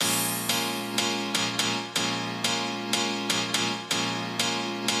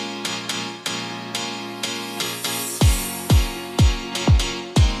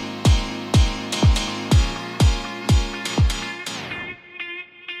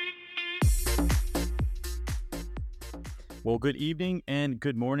Well, good evening and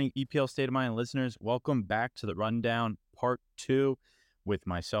good morning, EPL State of Mind listeners. Welcome back to the Rundown Part 2 with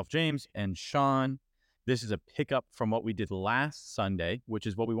myself, James, and Sean. This is a pickup from what we did last Sunday, which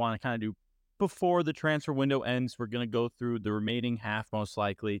is what we want to kind of do before the transfer window ends. We're going to go through the remaining half, most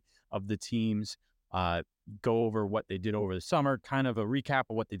likely, of the teams, go over what they did over the summer, kind of a recap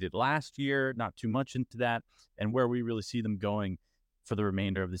of what they did last year, not too much into that, and where we really see them going for the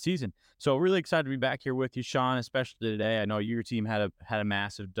remainder of the season. So really excited to be back here with you, Sean, especially today. I know your team had a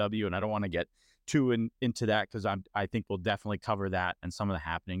massive W, and I don't want to get too into that because I think we'll definitely cover that and some of the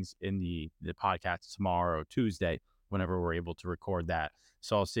happenings in the podcast tomorrow, Tuesday, whenever we're able to record that.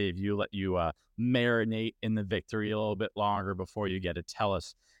 So I'll let you marinate in the victory a little bit longer before you get to tell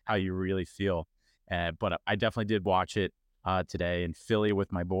us how you really feel. But I definitely did watch it today in Philly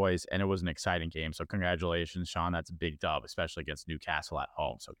with my boys, and it was an exciting game. So congratulations, Sean. That's a big dub, especially against Newcastle at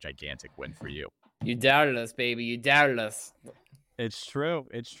home. So gigantic win for you. You doubted us, baby. You doubted us. It's true.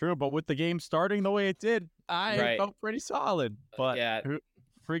 But with the game starting the way it did, I felt pretty solid. But yeah,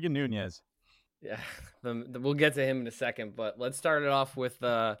 friggin' Nunez. Yeah, we'll get to him in a second. But let's start it off with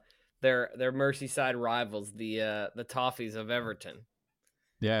their Merseyside rivals, the Toffees of Everton.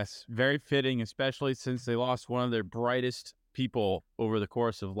 Yes, very fitting, especially since they lost one of their brightest people over the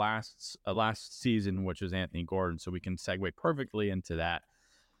course of last season, which was Anthony Gordon. So we can segue perfectly into that.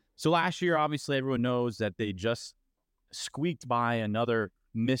 So last year, obviously, everyone knows that they just squeaked by another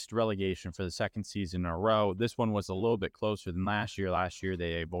missed relegation for the second season in a row. This one was a little bit closer than last year. Last year,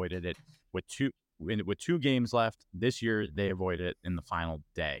 they avoided it with two games left. This year, they avoided it in the final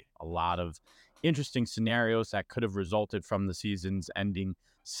day. A lot of interesting scenarios that could have resulted from the season's ending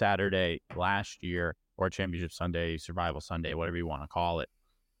Saturday last year, or Championship Sunday, Survival Sunday, whatever you want to call it.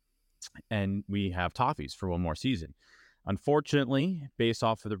 And we have Toffees for one more season. Unfortunately, based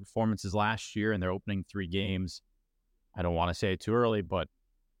off of the performances last year and their opening 3 games, I don't want to say it too early, but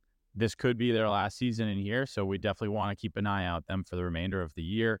this could be their last season in here, so we definitely want to keep an eye out them for the remainder of the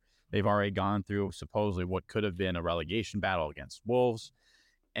year. They've already gone through supposedly what could have been a relegation battle against Wolves,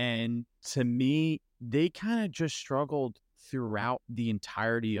 and to me, they kind of just struggled throughout the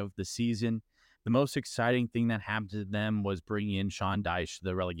entirety of the season. The most exciting thing that happened to them was bringing in Sean Dyche,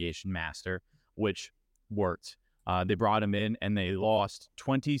 the relegation master, which worked. They brought him in, and they lost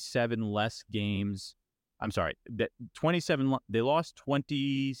 27 less games. I'm sorry, 27. They lost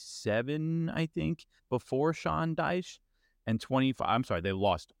 27, I think, before Sean Dyche, and 25. I'm sorry, they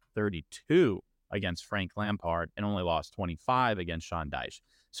lost 32 against Frank Lampard and only lost 25 against Sean Dyche.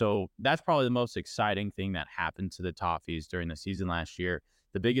 So that's probably the most exciting thing that happened to the Toffees during the season last year.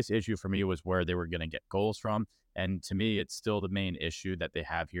 The biggest issue for me was where they were going to get goals from, and to me, it's still the main issue that they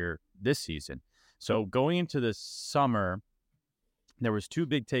have here this season. So going into the summer, there was 2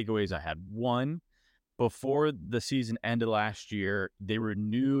 big takeaways I had. One, before the season ended last year, they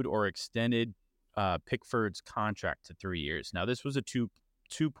renewed or extended Pickford's contract to 3 years. Now, this was a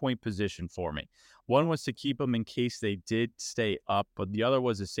two-point position for me. One was to keep him in case they did stay up, but the other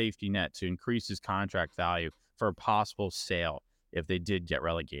was a safety net to increase his contract value for a possible sale if they did get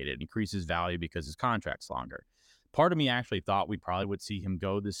relegated. Increase his value because his contract's longer. Part of me actually thought we probably would see him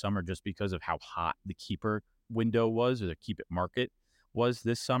go this summer just because of how hot the keeper window was, or the keep it market was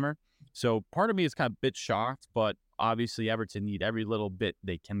this summer. So part of me is kind of a bit shocked, but obviously Everton need every little bit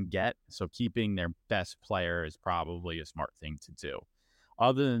they can get. So keeping their best player is probably a smart thing to do.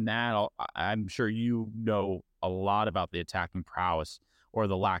 Other than that, I'm sure you know a lot about the attacking prowess or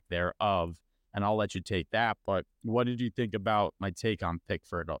the lack thereof, and I'll let you take that. But what did you think about my take on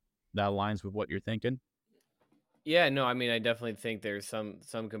Pickford? That aligns with what you're thinking? Yeah, no, I mean, I definitely think there's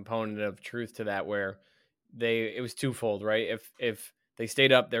some component of truth to that where it was twofold, right? If they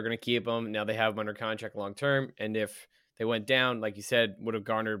stayed up, they're going to keep them. Now they have them under contract long term, and if they went down, like you said, would have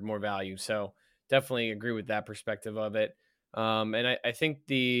garnered more value. So definitely agree with that perspective of it. And I think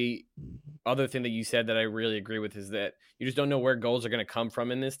the other thing that you said that I really agree with is that you just don't know where goals are going to come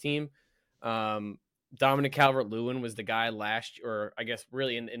from in this team. Dominic Calvert-Lewin was the guy or I guess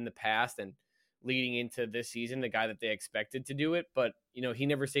really in the past and leading into this season, the guy that they expected to do it. But, he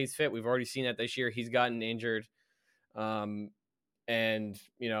never stays fit. We've already seen that this year. He's gotten injured and,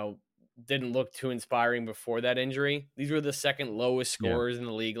 didn't look too inspiring before that injury. These were the second lowest scorers in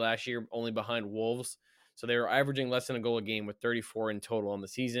the league last year, only behind Wolves. So they were averaging less than a goal a game with 34 in total on the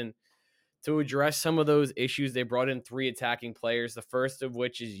season. To address some of those issues, they brought in 3 attacking players, the first of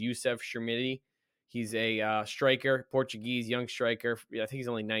which is Youssef Chermiti. He's a striker, Portuguese young striker. I think he's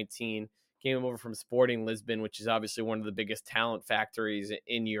only 19. Came over from Sporting Lisbon, which is obviously one of the biggest talent factories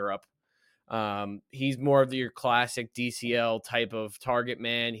in Europe. He's more of your classic DCL type of target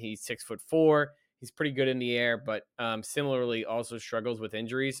man. He's 6'4". He's pretty good in the air, but similarly also struggles with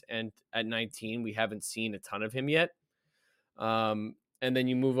injuries. And at 19, we haven't seen a ton of him yet. And then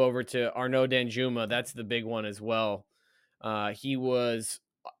you move over to Arnaud Danjuma. That's the big one as well. He was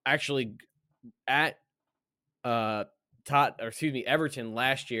actually at Everton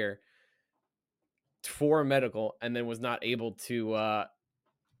last year for medical, and then was not able to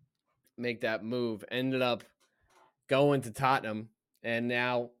make that move. Ended up going to Tottenham, and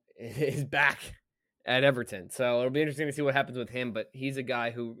now is back at Everton. So it'll be interesting to see what happens with him. But he's a guy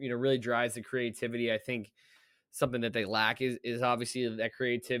who really drives the creativity. I think something that they lack is obviously that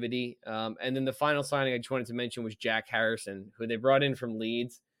creativity. And then the final signing I just wanted to mention was Jack Harrison, who they brought in from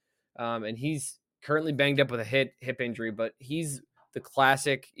Leeds. And he's currently banged up with a hip injury, but he's the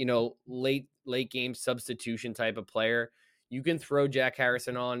classic, late game substitution type of player. You can throw Jack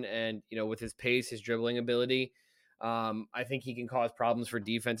Harrison on, and with his pace, his dribbling ability, I think he can cause problems for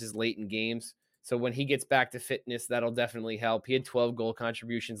defenses late in games. So when he gets back to fitness, that'll definitely help. He had 12 goal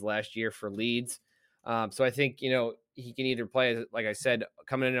contributions last year for Leeds. So I think, he can either play, like I said,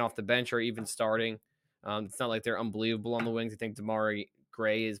 coming in off the bench or even starting. It's not like they're unbelievable on the wings. I think Damari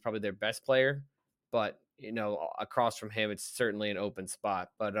Gray is probably their best player, but across from him, it's certainly an open spot.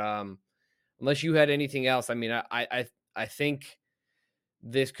 But unless you had anything else, I mean, I think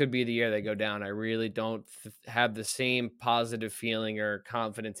this could be the year they go down. I really don't have the same positive feeling or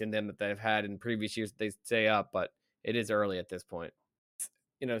confidence in them that they've had in previous years. They stay up, but it is early at this point.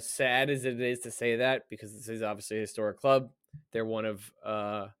 Sad as it is to say that, because this is obviously a historic club. They're one of,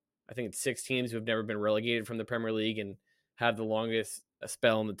 I think it's 6 teams who have never been relegated from the Premier League and have the longest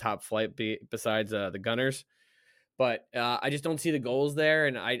spell in the top flight besides the Gunners. But I just don't see the goals there,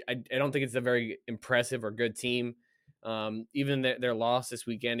 and I don't think it's a very impressive or good team. Even their loss this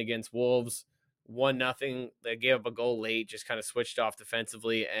weekend against Wolves, 1-0. They gave up a goal late, just kind of switched off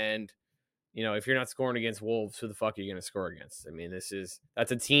defensively. And, if you're not scoring against Wolves, who the fuck are you going to score against? I mean,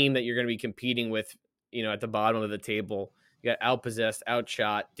 that's a team that you're going to be competing with, at the bottom of the table. You got outpossessed,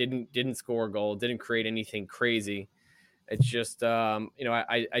 outshot, didn't score a goal, didn't create anything crazy. It's just,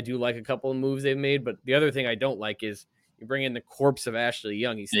 I do like a couple of moves they've made, but the other thing I don't like is you bring in the corpse of Ashley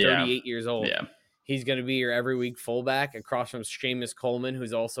Young. He's 38 years old. Yeah. He's going to be your every week fullback across from Seamus Coleman,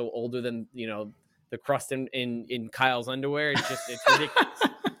 who's also older than, the crust in Kyle's underwear. It's ridiculous.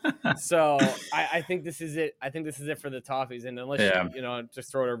 So I think this is it. I think this is it for the Toffees. And unless,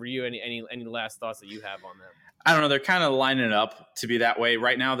 just throw it over to you, any last thoughts that you have on them? I don't know. They're kind of lining it up to be that way.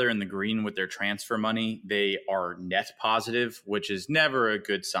 Right now, they're in the green with their transfer money. They are net positive, which is never a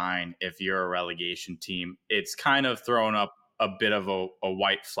good sign if you're a relegation team. It's kind of throwing up a bit of a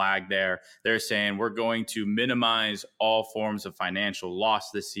white flag there. They're saying we're going to minimize all forms of financial loss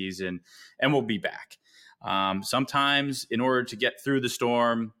this season, and we'll be back. Sometimes in order to get through the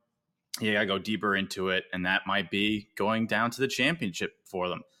storm, you got to go deeper into it, and that might be going down to the championship for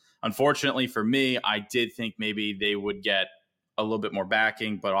them. Unfortunately for me, I did think maybe they would get a little bit more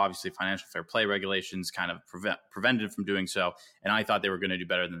backing, but obviously financial fair play regulations kind of prevented from doing so. And I thought they were going to do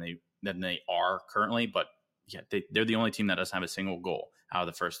better than they are currently. But yeah, they're the only team that doesn't have a single goal out of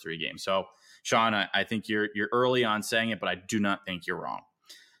the first 3 games. So, Sean, I think you're early on saying it, but I do not think you're wrong.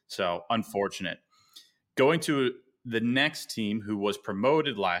 So unfortunate. Going to the next team who was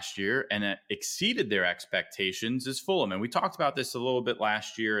promoted last year and exceeded their expectations is Fulham. And we talked about this a little bit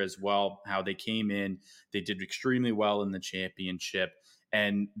last year as well, how they came in, they did extremely well in the championship,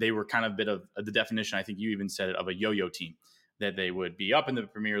 and they were kind of a bit of the definition, I think you even said it, of a yo-yo team, that they would be up in the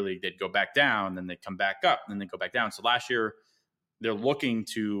Premier League, they'd go back down, then they'd come back up, then they'd go back down. So last year, they're looking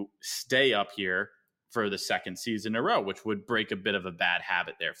to stay up here for the second season in a row, which would break a bit of a bad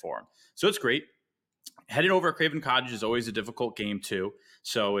habit there for them. So it's great. Heading over at Craven Cottage is always a difficult game too.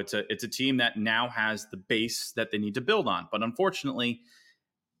 So it's a team that now has the base that they need to build on. But unfortunately,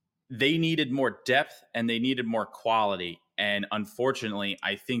 they needed more depth and they needed more quality. And unfortunately,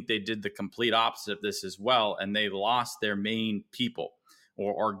 I think they did the complete opposite of this as well. And they lost their main people,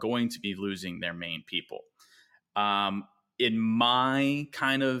 or are going to be losing their main people. In my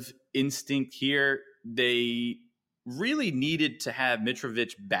kind of instinct here, they really needed to have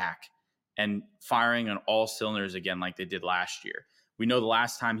Mitrovic back and firing on all cylinders again like they did last year. We know the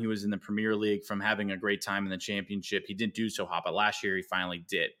last time he was in the Premier League, from having a great time in the championship, he didn't do so hot, but last year he finally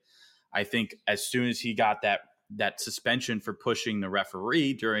did. I think as soon as he got that suspension for pushing the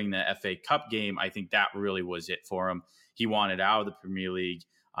referee during the FA Cup game, I think that really was it for him. He wanted out of the Premier League.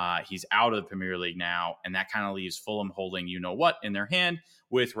 He's out of the Premier League now, and that kind of leaves Fulham holding you-know-what in their hand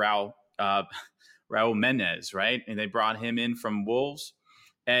with Raul Menez, right? And they brought him in from Wolves.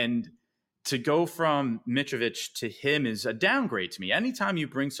 And to go from Mitrovic to him is a downgrade to me. Anytime you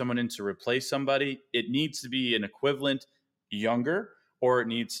bring someone in to replace somebody, it needs to be an equivalent younger or it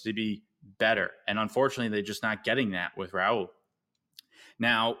needs to be better. And unfortunately, they're just not getting that with Raul.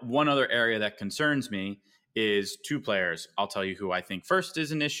 Now, one other area that concerns me is two players. I'll tell you who I think first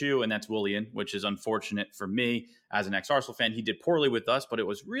is an issue, and that's Willian, which is unfortunate for me as an ex-Arsenal fan. He did poorly with us, but it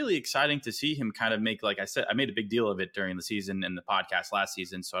was really exciting to see him kind of make, like I said, I made a big deal of it during the season and the podcast last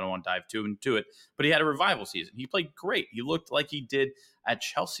season, so I don't want to dive too into it, but he had a revival season. He played great. He looked like he did at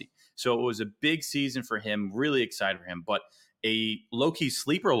Chelsea. So it was a big season for him, really excited for him, but a low-key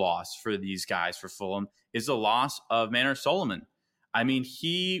sleeper loss for these guys for Fulham is the loss of Manor Solomon. I mean,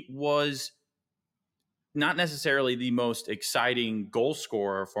 he was not necessarily the most exciting goal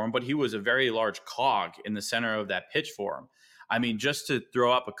scorer for him, but he was a very large cog in the center of that pitch for him. I mean, just to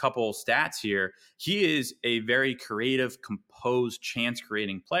throw up a couple stats here, he is a very creative, composed,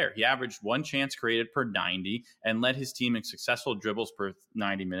 chance-creating player. He averaged one chance created per 90 and led his team in successful dribbles per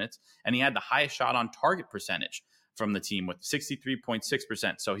 90 minutes, and he had the highest shot on target percentage from the team with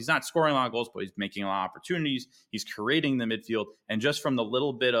 63.6%. So he's not scoring a lot of goals, but he's making a lot of opportunities. He's creating the midfield. And just from the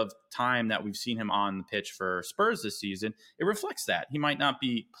little bit of time that we've seen him on the pitch for Spurs this season, it reflects that. He might not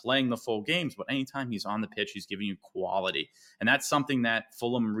be playing the full games, but anytime he's on the pitch, he's giving you quality. And that's something that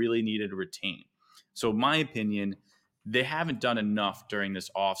Fulham really needed to retain. So in my opinion, they haven't done enough during this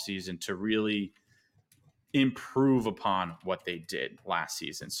offseason to really improve upon what they did last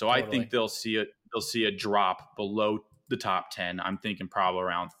season. So totally. I think they'll see a drop below the top 10. I'm thinking probably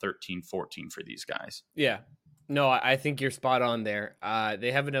around 13, 14 for these guys. Yeah. No, I think you're spot on there.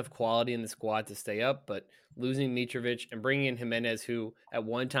 They have enough quality in the squad to stay up, but losing Mitrovic and bringing in Jimenez, who at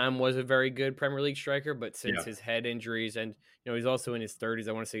one time was a very good Premier League striker, but since his head injuries and, he's also in his 30s,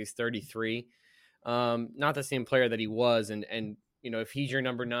 I want to say he's 33. Not the same player that he was. And if he's your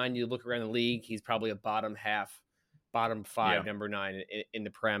number 9, you look around the league, he's probably a bottom 5 number 9 in the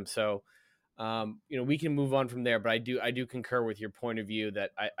Prem. So, we can move on from there, but I do concur with your point of view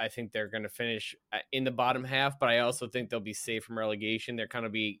that I think they're going to finish in the bottom half, but I also think they'll be safe from relegation. They're kind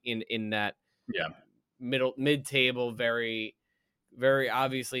of be in that mid-table, very, very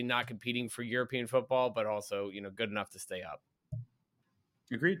obviously not competing for European football, but also, good enough to stay up.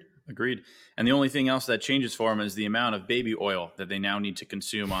 Agreed. And the only thing else that changes for them is the amount of baby oil that they now need to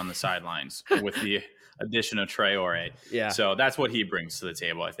consume on the sidelines with the addition of Traore. Yeah. So that's what he brings to the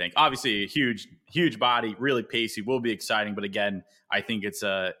table, I think. Obviously, a huge body, really pacey, will be exciting. But again, I think it's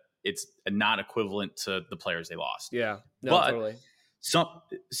not equivalent to the players they lost. Yeah. No, but totally.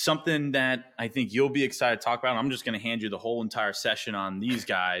 Something that I think you'll be excited to talk about, and I'm just going to hand you the whole entire session on these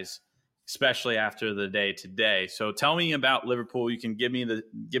guys, especially after the day today. So tell me about Liverpool. You can give me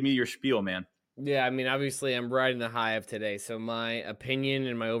your spiel, man. Yeah, I mean, obviously I'm riding the high of today. So my opinion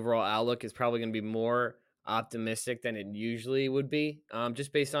and my overall outlook is probably going to be more optimistic than it usually would be,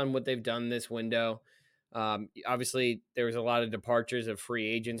 just based on what they've done this window. Obviously, there was a lot of departures of free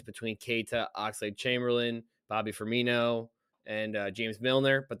agents between Keita, Oxlade-Chamberlain, Bobby Firmino, and James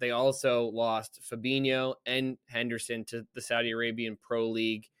Milner, but they also lost Fabinho and Henderson to the Saudi Arabian Pro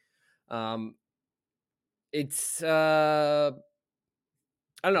League. It's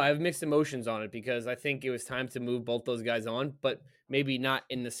I don't know. I have mixed emotions on it because I think it was time to move both those guys on, but maybe not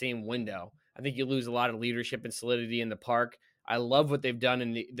in the same window. I think you lose a lot of leadership and solidity in the park. I love what they've done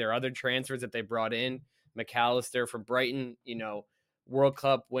in their other transfers that they brought in. McAllister from Brighton, World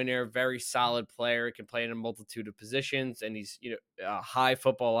Cup winner, very solid player, can play in a multitude of positions, and he's a high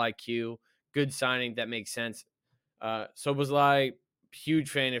football IQ, good signing that makes sense. Szoboszlai, huge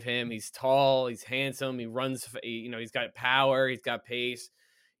fan of him. He's tall, he's handsome, he runs, he's got power, he's got pace.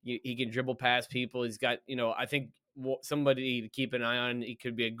 He can dribble past people. He's got, I think somebody to keep an eye on. He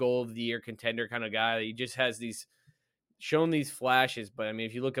could be a goal of the year contender kind of guy. He just has shown these flashes. But I mean,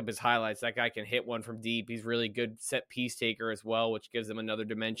 if you look up his highlights, that guy can hit one from deep. He's really good set piece taker as well, which gives him another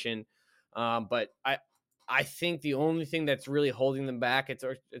dimension. But I think the only thing that's really holding them back,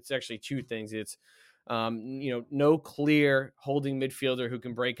 it's actually two things. It's no clear holding midfielder who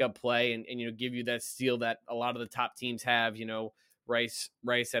can break up play and give you that steal that a lot of the top teams have. Rice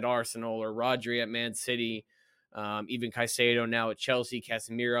at Arsenal or Rodri at Man City, even Caicedo now at Chelsea,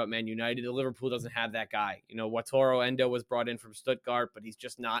 Casemiro at Man United. The Liverpool doesn't have that guy. Wataru Endo was brought in from Stuttgart, but he's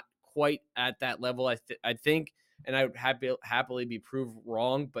just not quite at that level. I think, and I would happily be proved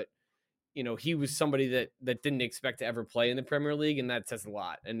wrong, but he was somebody that didn't expect to ever play in the Premier League, and that says a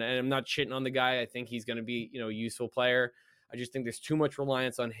lot. And I'm not shitting on the guy. I think he's going to be a useful player. I just think there's too much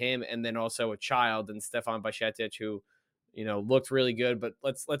reliance on him, and then also a child and Stefan Bajcetic, who looked really good, but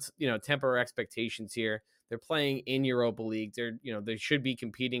let's temper our expectations here. They're playing in Europa League. They should be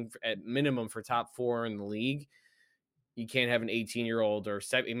competing at minimum for top 4 in the league. You can't have an 18-year-old or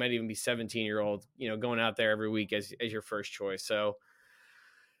it might even be 17-year-old, going out there every week as your first choice. So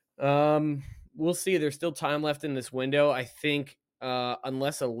we'll see. There's still time left in this window. I think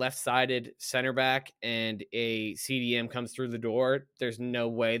unless a left-sided center back and a CDM comes through the door, there's no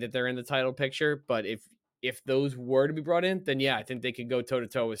way that they're in the title picture. But if those were to be brought in, then yeah, I think they could go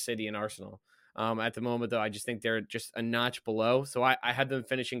toe-to-toe with City and Arsenal. At the moment, though, I just think they're just a notch below. So I had them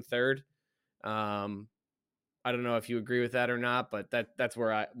finishing third. I don't know if you agree with that or not, but that's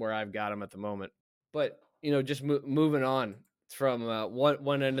where I've got them at the moment. But just moving on from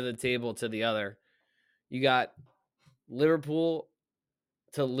one end of the table to the other, you got Liverpool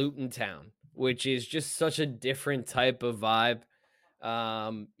to Luton Town, which is just such a different type of vibe.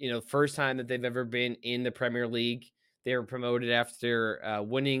 First time that they've ever been in the Premier League. They were promoted after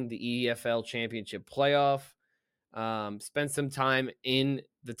winning the EFL Championship playoff. Spent some time in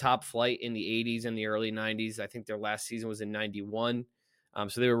the top flight in the 80s and the early 90s. I think their last season was in 91.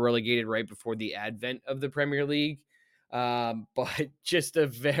 So they were relegated right before the advent of the Premier League. But just a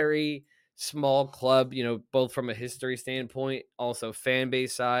very small club, both from a history standpoint, also fan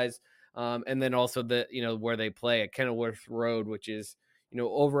base size, and then also where they play at Kenilworth Road, which is,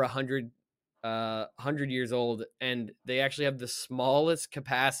 over 100 years old. And they actually have the smallest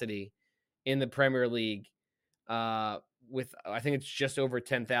capacity in the Premier League with, I think it's just over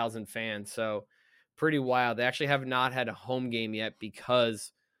 10,000 fans. So pretty wild. They actually have not had a home game yet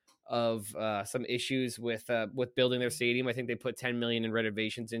because of some issues with building their stadium. I think they put 10 million in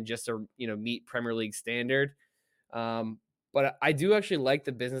renovations in just to, meet Premier League standard. But I do actually like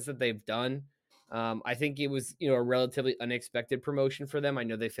the business that they've done. I think it was, a relatively unexpected promotion for them. I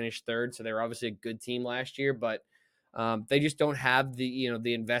know they finished third, so they were obviously a good team last year, but they just don't have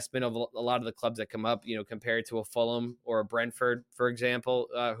the investment of a lot of the clubs that come up, compared to a Fulham or a Brentford, for example,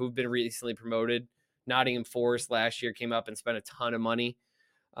 who've been recently promoted. Nottingham Forest last year came up and spent a ton of money.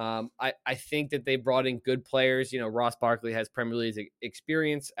 I think that they brought in good players. Ross Barkley has Premier League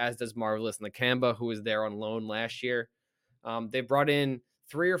experience, as does Marvelous Nakamba, who was there on loan last year. They brought in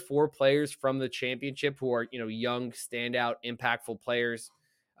 3 or 4 players from the championship who are, young, standout, impactful players.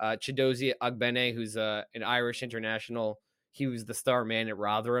 Chidozie Agbene, who's an Irish international. He was the star man at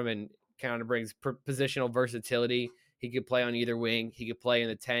Rotherham and kind of brings positional versatility. He could play on either wing. He could play in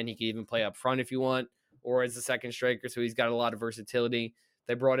the 10. He could even play up front if you want, or as the second striker. So he's got a lot of versatility.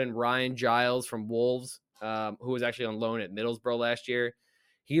 They brought in Ryan Giles from Wolves, who was actually on loan at Middlesbrough last year.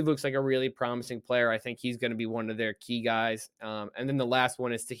 He looks like a really promising player. I think he's going to be one of their key guys. And then the last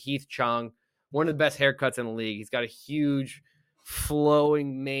one is Tahith Chong, one of the best haircuts in the league. He's got a huge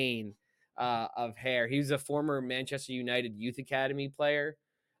flowing mane of hair. He was a former Manchester United Youth Academy player,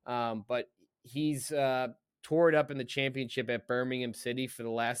 but he's toured up in the championship at Birmingham City for the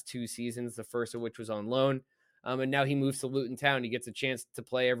last 2 seasons, the first of which was on loan. And now he moves to Luton Town. He gets a chance to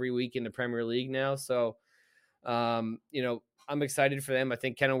play every week in the Premier League now. So, I'm excited for them. I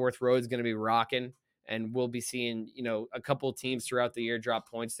think Kenilworth Road is going to be rocking, and we'll be seeing, a couple of teams throughout the year drop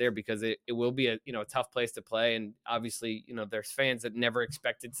points there because it will be a tough place to play. And obviously, there's fans that never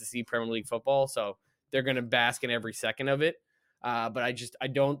expected to see Premier League football. So they're going to bask in every second of it. But I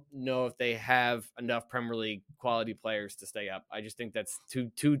don't know if they have enough Premier League quality players to stay up. I just think that's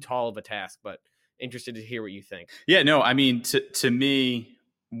too tall of a task, but interested to hear what you think. Yeah, no, I mean, to me,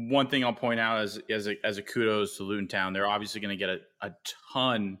 one thing I'll point out as a kudos to Luton Town, they're obviously going to get a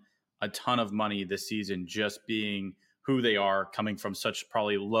ton of money this season, just being who they are, coming from such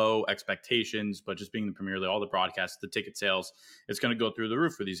probably low expectations, but just being the Premier League, all the broadcasts, the ticket sales, it's going to go through the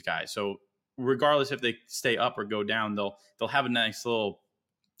roof for these guys. So regardless if they stay up or go down, they'll have a nice little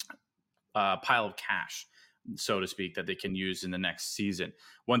pile of cash, so to speak, that they can use in the next season.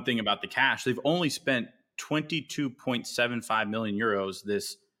 One thing about the cash, they've only spent 22.75 million euros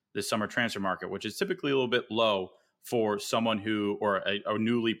this summer transfer market, which is typically a little bit low for someone who, or a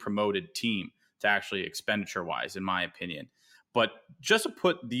newly promoted team, to actually expenditure wise, in my opinion. But just to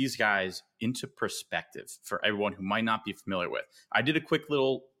put these guys into perspective for everyone who might not be familiar with, I did a quick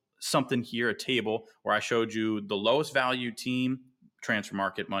little something here, a table where I showed you the lowest value team transfer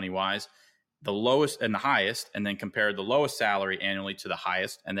market money wise, the lowest and the highest, and then compared the lowest salary annually to the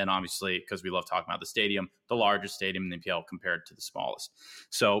highest. And then obviously, because we love talking about the stadium, the largest stadium in the PL compared to the smallest.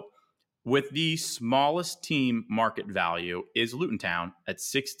 So with the smallest team market value is Luton Town at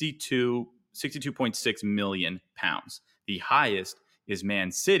 62.6 million pounds. The highest is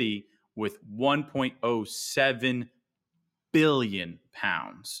Man City with 1.07 billion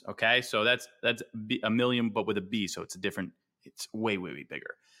pounds. Okay. So that's a million, but with a B. So it's way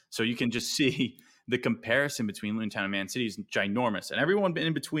bigger. So you can just see the comparison between Luton Town and Man City is ginormous. And everyone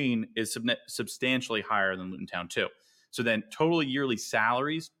in between is substantially higher than Luton Town too. So then total yearly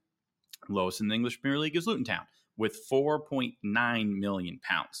salaries, lowest in the English Premier League is Luton Town with £4.9 million.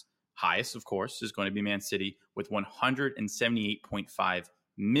 Highest, of course, is going to be Man City with £178.5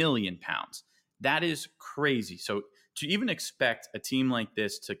 million. That is crazy. So to even expect a team like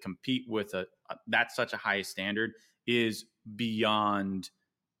this to compete with that's such a high standard is beyond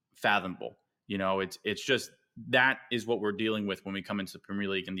fathomable. You know, it's just that is what we're dealing with when we come into the Premier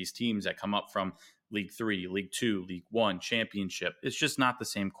League, and these teams that come up from League 3, League 2, League 1, Championship. It's just not the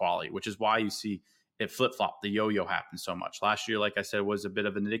same quality, which is why you see it flip-flop. The yo-yo happens so much. Last year, like I said, was a bit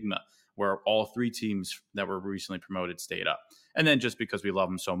of an enigma where all three teams that were recently promoted stayed up. And then just because we love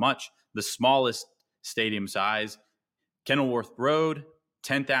them so much, the smallest stadium size, Kenilworth Road,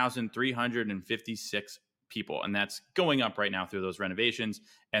 10,356 people. And that's going up right now through those renovations.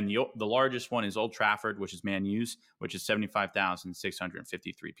 And the largest one is Old Trafford, which is Man U's, which is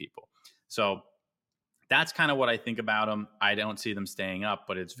 75,653 people. So that's kind of what I think about them. I don't see them staying up,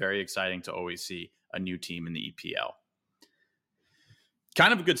 but it's very exciting to always see a new team in the EPL.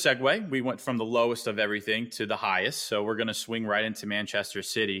 Kind of a good segue. We went from the lowest of everything to the highest. So we're going to swing right into Manchester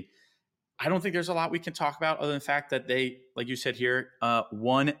City. I don't think there's a lot we can talk about other than the fact that they, like you said here,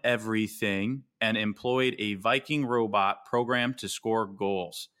 won everything and employed a Viking robot programmed to score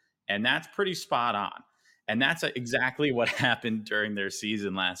goals. And that's pretty spot on. And that's exactly what happened during their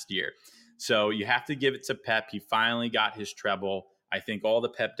season last year. So you have to give it to Pep. He finally got his treble. I think all the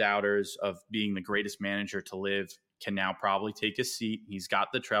Pep doubters of being the greatest manager to live can now probably take a seat. He's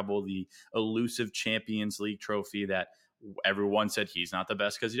got the treble, the elusive Champions League trophy that everyone said he's not the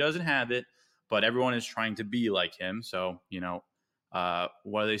best because he doesn't have it, but everyone is trying to be like him. So, you know,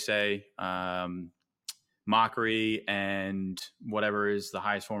 what do they say? Mockery and whatever is the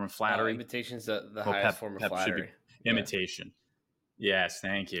highest form of flattery. Imitation's the highest form of flattery. Imitation. Yeah. Yes,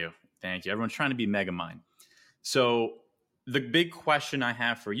 thank you. Thank you. Everyone's trying to be Megamind. So the big question I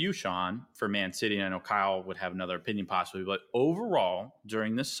have for you, Sean, for Man City, and I know Kyle would have another opinion possibly, but overall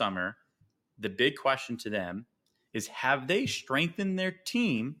during this summer, the big question to them is, have they strengthened their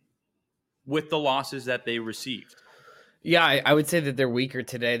team with the losses that they received? Yeah, I would say that they're weaker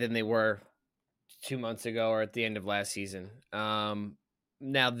today than they were 2 months ago or at the end of last season.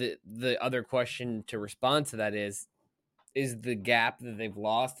 Now, the other question to respond to that is the gap that they've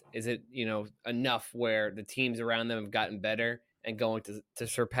lost, is it, you know, enough where the teams around them have gotten better and going to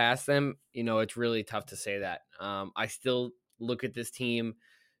surpass them? You know, it's really tough to say that. I still look at this team.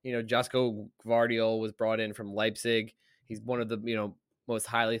 You know, Josko Gvardiol was brought in from Leipzig. He's one of the, you know, most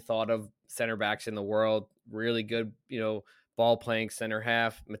highly thought of center backs in the world. Really good, you know, ball playing center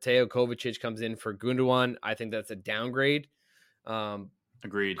half. Mateo Kovacic comes in for Gundogan. I think that's a downgrade.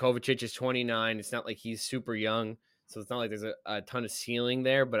 Agreed. Kovacic is 29. It's not like he's super young, so it's not like there's a ton of ceiling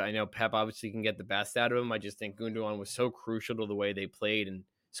there. But I know Pep obviously can get the best out of him. I just think Gundogan was so crucial to the way they played and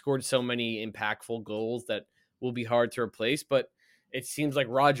scored so many impactful goals that will be hard to replace. But it seems like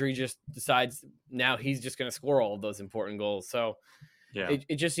Rodri just decides now he's just going to score all of those important goals. So yeah,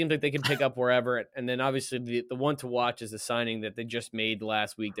 it just seems like they can pick up wherever. And then obviously the one to watch is the signing that they just made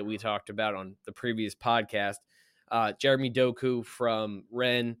last week that we talked about on the previous podcast. Jeremy Doku from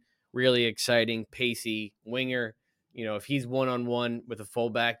Rennes, really exciting, pacey winger. You know, if he's one-on-one with a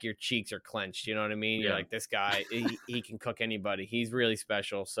fullback, your cheeks are clenched. You know what I mean? You're like, this guy, he can cook anybody. He's really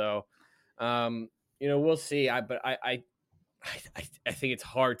special. So, you know, we'll see. But I think it's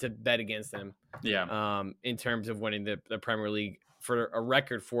hard to bet against them. Yeah. In terms of winning the Premier League for a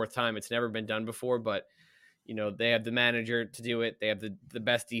record fourth time. It's never been done before, but you know, they have the manager to do it. They have the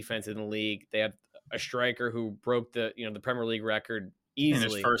best defense in the league. They have a striker who broke the Premier League record easily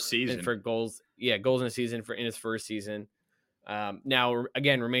in his first season for goals. Yeah, goals in a season in his first season. Now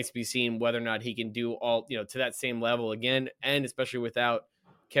again, remains to be seen whether or not he can do all, you know, to that same level again, and especially without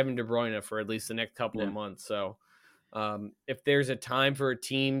Kevin De Bruyne for at least the next couple of months. So if there's a time for a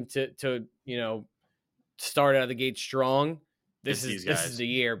team to you know, start out of the gate strong, this is the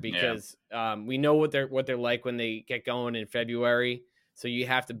year, because we know what they're like when they get going in February. So you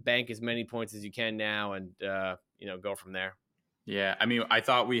have to bank as many points as you can now, and you know, go from there. Yeah, I mean, I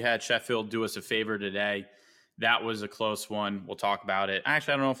thought we had Sheffield do us a favor today. That was a close one. We'll talk about it.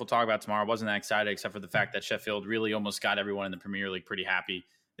 Actually, I don't know if we'll talk about it tomorrow. I wasn't that excited, except for the fact that Sheffield really almost got everyone in the Premier League pretty happy.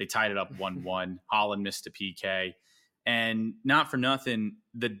 They tied it up 1-1. Haaland missed a PK. And not for nothing,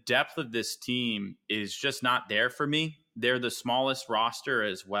 the depth of this team is just not there for me. They're the smallest roster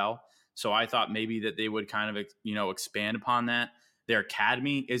as well. So I thought maybe that they would kind of, you know, expand upon that. Their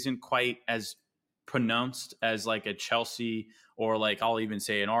academy isn't quite as pronounced as like a Chelsea or like I'll even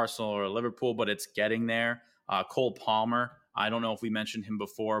say an Arsenal or a Liverpool, but it's getting there. Cole Palmer, I don't know if we mentioned him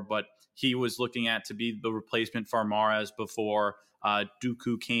before, but he was looking at to be the replacement for Mahrez before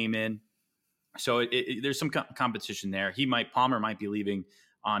Dooku came in. So there's some competition there. Palmer might be leaving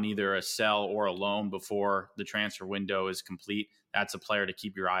on either a sell or a loan before the transfer window is complete. That's a player to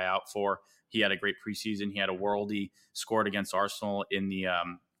keep your eye out for. He had a great preseason. He had a worldie, scored against Arsenal in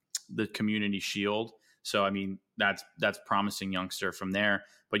the Community Shield. So I mean that's promising youngster from there.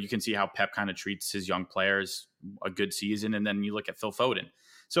 But you can see how Pep kind of treats his young players. A good season, and then you look at Phil Foden.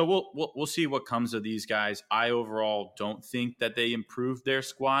 So we'll see what comes of these guys. I overall don't think that they improved their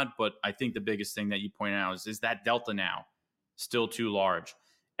squad, but I think the biggest thing that you pointed out is that delta now still too large.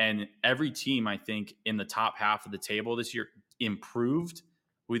 And every team, I think, in the top half of the table this year improved,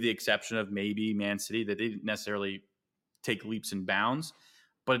 with the exception of maybe Man City, that they didn't necessarily take leaps and bounds.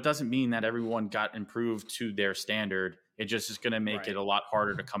 But it doesn't mean that everyone got improved to their standard. It just is going to make it a lot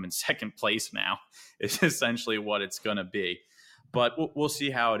harder to come in second place now. It's essentially what it's going to be. But we'll see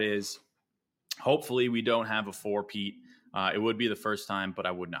how it is. Hopefully we don't have a four-peat. It would be the first time, but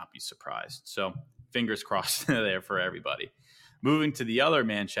I would not be surprised. So fingers crossed there for everybody. Moving to the other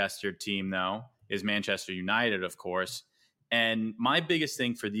Manchester team, though, is Manchester United, of course. And my biggest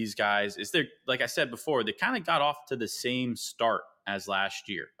thing for these guys is they're, like I said before, they kind of got off to the same start as last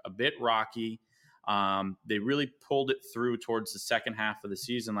year. A bit rocky. They really pulled it through towards the second half of the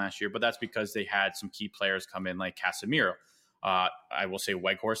season last year, but that's because they had some key players come in like Casemiro. I will say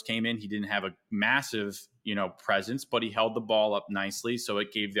Weghorst came in. He didn't have a massive, presence, but he held the ball up nicely. So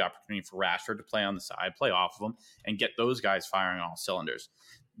it gave the opportunity for Rashford to play on the side, play off of him, and get those guys firing on all cylinders.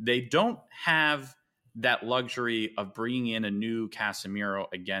 They don't have that luxury of bringing in a new Casemiro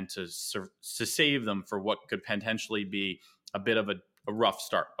again to save them for what could potentially be a bit of a rough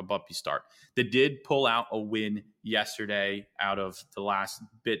start, a bumpy start. They did pull out a win yesterday out of the last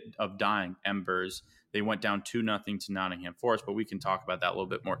bit of dying embers. They went down 2-0 to Nottingham Forest, but we can talk about that a little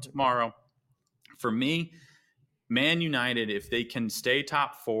bit more tomorrow. For me, Man United, if they can stay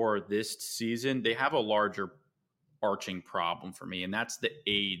top four this season, they have a larger arching problem for me, and that's the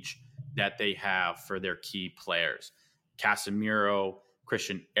age that they have for their key players. Casemiro,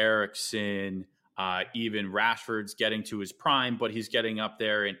 Christian Eriksen, even Rashford's getting to his prime, but he's getting up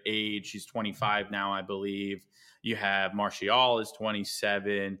there in age. He's 25 now, I believe. You have Martial is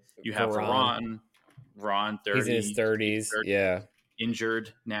 27. You have Varane 30. He's in his 30s. Yeah.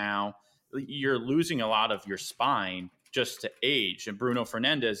 Injured now. You're losing a lot of your spine just to age. And Bruno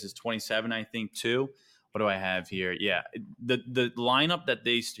Fernandes is 27, I think, too. What do I have here? Yeah. The lineup that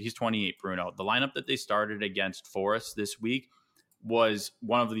he's 28, Bruno. The lineup that they started against Forest this week was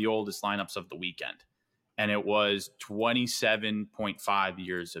one of the oldest lineups of the weekend. And it was 27.5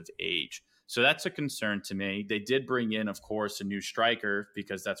 years of age. So that's a concern to me. They did bring in, of course, a new striker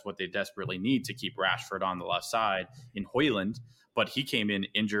because that's what they desperately need to keep Rashford on the left side in Højlund. But he came in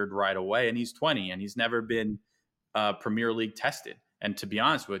injured right away, and he's 20, and he's never been Premier League tested. And to be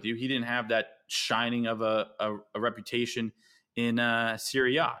honest with you, he didn't have that shining of a reputation in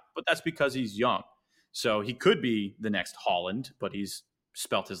Serie A. But that's because he's young. So he could be the next Haaland, but he's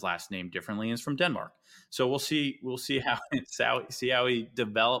spelt his last name differently and is from Denmark. So we'll see how he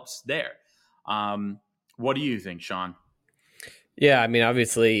develops there. What do you think, Sean? Yeah, I mean,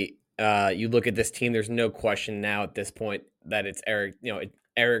 obviously, you look at this team. There's no question now at this point that it's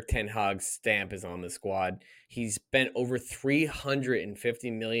Erik ten Hag's stamp is on the squad. He's spent over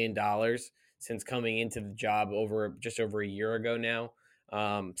 $350 million since coming into the job just over a year ago now.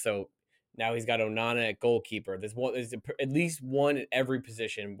 So now he's got Onana at goalkeeper. There's at least one at every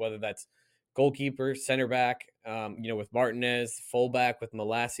position, whether that's goalkeeper, center back, with Martinez, fullback with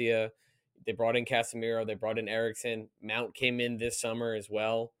Malacia. They brought in Casemiro. They brought in Eriksen. Mount came in this summer as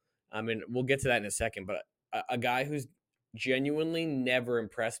well. I mean, we'll get to that in a second, but a guy who's genuinely never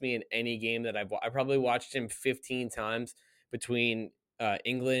impressed me in any game that I probably watched him 15 times between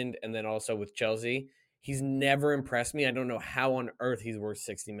England and then also with Chelsea. He's never impressed me. I don't know how on earth he's worth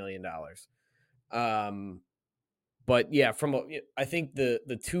 $60 million. But yeah, I think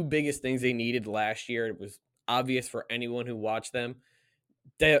the two biggest things they needed last year, it was obvious for anyone who watched them.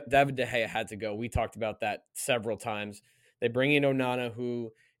 David De Gea had to go. We talked about that several times. They bring in Onana,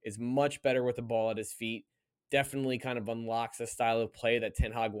 who is much better with the ball at his feet. Definitely kind of unlocks a style of play that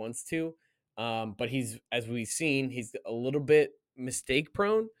Ten Hag wants to. But he's, as we've seen, he's a little bit mistake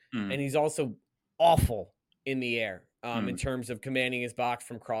prone, and he's also awful in the air in terms of commanding his box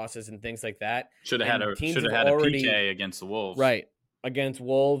from crosses and things like that. Should have had a PK against the Wolves. Right, against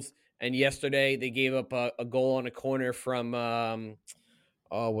Wolves. And yesterday they gave up a goal on a corner from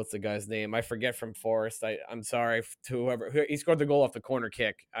what's the guy's name? I forget from Forest. I'm sorry to whoever he scored the goal off the corner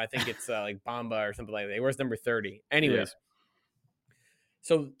kick. I think it's like Bamba or something like that. Where's number 30? Anyways,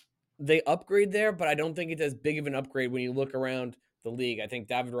 so they upgrade there, but I don't think it's as big of an upgrade when you look around the league. I think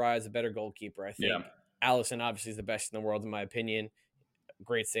David Raya is a better goalkeeper. I think Allison obviously is the best in the world in my opinion.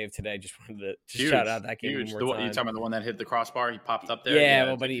 Great save today. Just wanted to shout out that game one more time. You talking about the one that hit the crossbar? He popped up there. Yeah,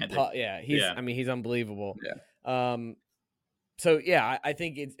 well, but he's unbelievable. Yeah. So yeah, I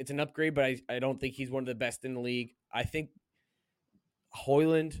think it's an upgrade, but I don't think he's one of the best in the league. I think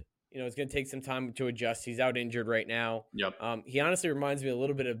Højlund, it's going to take some time to adjust. He's out injured right now. Yep. He honestly reminds me a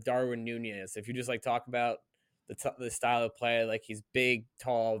little bit of Darwin Núñez. If you just like talk about the style of play, like he's big,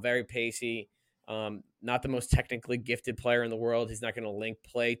 tall, very pacey. Not the most technically gifted player in the world. He's not going to link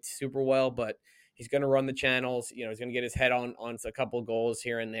play super well, but he's going to run the channels. He's going to get his head on a couple of goals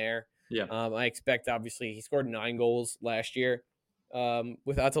here and there. Yeah. I expect, obviously, he scored 9 goals last year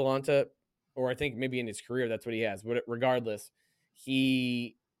with Atalanta, or I think maybe in his career, that's what he has. But regardless,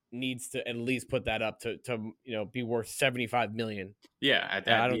 he needs to at least put that up to be worth $75 million. Yeah, at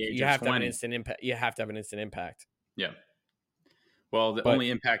the age you of have 20. to have an instant impact. You have to have an instant impact. Yeah. Well, the only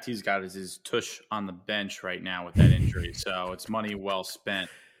impact he's got is his tush on the bench right now with that injury. So it's money well spent.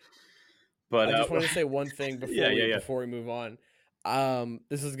 But I just wanted to say one thing before we move on.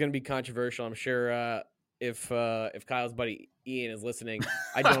 This is going to be controversial. I'm sure if Kyle's buddy Ian is listening,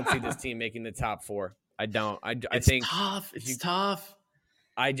 I don't see this team making the top 4. I don't. I think tough. It's tough.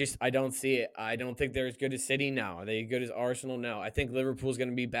 I don't see it. I don't think they're as good as City now. Are they as good as Arsenal? No. I think Liverpool's going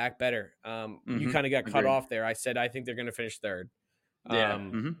to be back better. You kind of got cut off there. I said I think they're going to finish 3rd. Yeah.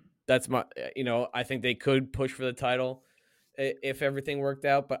 That's my. I think they could push for the title if everything worked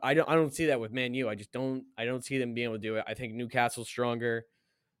out, but I don't see that with Man U. I don't see them being able to do it. I think Newcastle's stronger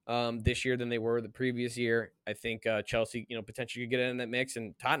this year than they were the previous year. I think Chelsea, potentially could get in that mix,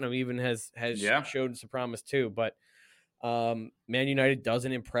 and Tottenham even has showed some promise too. But Man United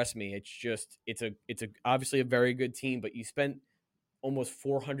doesn't impress me. It's just it's a obviously a very good team, but you spent almost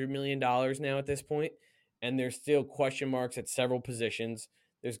 $400 million now at this point, and there's still question marks at several positions.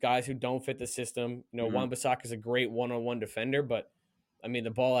 There's guys who don't fit the system. Wan-Bissaka is a great one-on-one defender, but I mean, the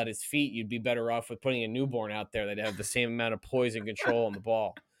ball at his feet, you'd be better off with putting a newborn out there that'd have the same amount of poise and control on the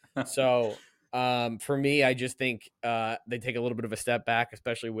ball. So for me, I just think they take a little bit of a step back,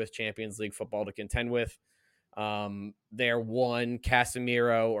 especially with Champions League football to contend with. They're one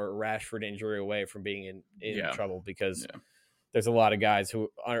Casemiro or Rashford injury away from being in trouble because there's a lot of guys who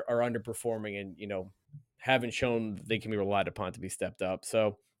are underperforming and, haven't shown they can be relied upon to be stepped up.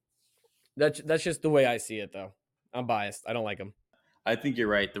 So that's just the way I see it, though. I'm biased. I don't like them. I think you're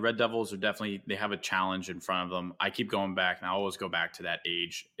right. The Red Devils they have a challenge in front of them. I keep going back, and I always go back to that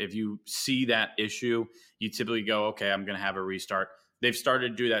age. If you see that issue, you typically go, okay, I'm going to have a restart. They've started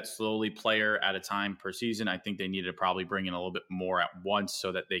to do that slowly, player at a time per season. I think they need to probably bring in a little bit more at once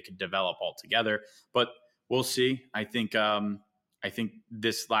so that they could develop all together. But we'll see. I think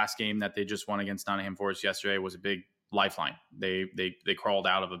this last game that they just won against Nottingham Forest yesterday was a big lifeline. They crawled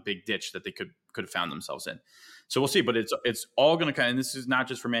out of a big ditch that they could have found themselves in. So we'll see. But it's all going to and this is not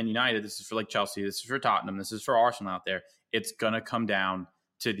just for Man United. This is for like Chelsea. This is for Tottenham. This is for Arsenal out there. It's going to come down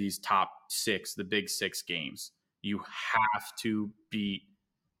to these top 6, the big 6 games. You have to beat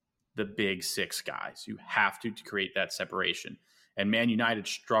the big 6 guys. You have to create that separation. And Man United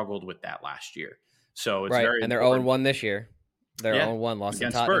struggled with that last year. So it's very and they're 0-1 this year. They're 0-1, lost to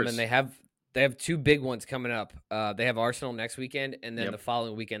Tottenham, Spurs. And they have 2 big ones coming up. They have Arsenal next weekend, and then the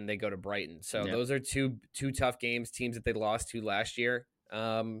following weekend they go to Brighton. So those are two tough games, teams that they lost to last year.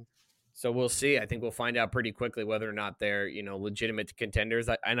 So we'll see. I think we'll find out pretty quickly whether or not they're legitimate contenders.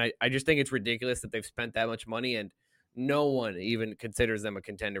 I just think it's ridiculous that they've spent that much money and no one even considers them a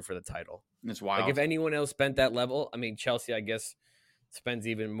contender for the title. It's wild. Like if anyone else spent that level, I mean Chelsea, I guess, spends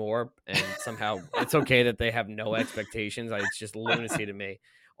even more, and somehow it's okay that they have no expectations. It's just lunacy to me.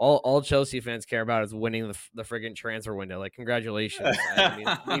 All Chelsea fans care about is winning the friggin' transfer window. Like, congratulations. I mean,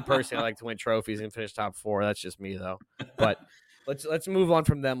 me personally, I like to win trophies and finish top 4. That's just me, though. But let's move on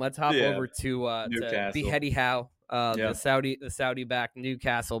from them. Let's hop over to Eddie Howe, the Saudi-backed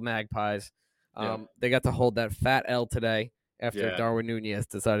Newcastle Magpies. They got to hold that fat L today after Darwin Núñez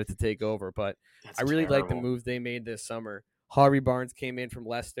decided to take over. But I really like the moves they made this summer. Harvey Barnes came in from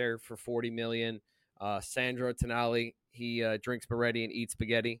Leicester for $40 million. Sandro Tonali, he drinks Moretti and eats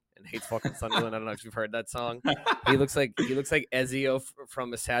spaghetti and hates fucking Sunderland. I don't know if you've heard that song. He looks like Ezio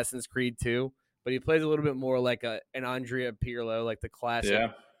from Assassin's Creed 2, but he plays a little bit more like an Andrea Pirlo, like the classic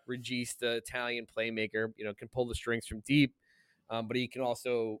regista Italian playmaker. Can pull the strings from deep. but he can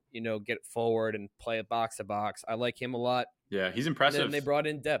also, get forward and play a box to box. I like him a lot. Yeah, he's And then impressive. they brought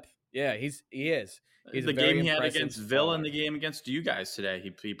in depth. Yeah, he is. He's a The very game he had impressive against Villa and baller. the game against you guys today,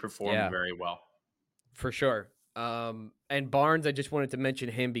 he performed Yeah, very well. for sure. And Barnes, I just wanted to mention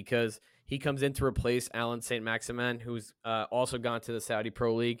him because he comes in to replace Alan St. Maximin, who's also gone to the Saudi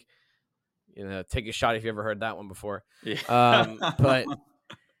Pro League. Take a shot if you ever heard that one before. Yeah.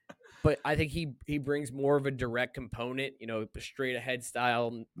 But I think he brings more of a direct component, straight ahead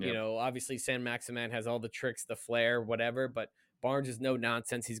style. Yep. Obviously San Maximin has all the tricks, the flair, whatever, but Barnes is no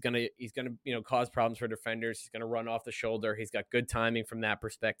nonsense. He's gonna cause problems for defenders. He's gonna run off the shoulder. He's got good timing from that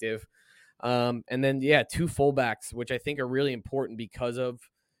perspective. And then two fullbacks, which I think are really important because of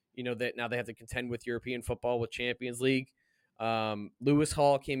that now they have to contend with European football with Champions League. Lewis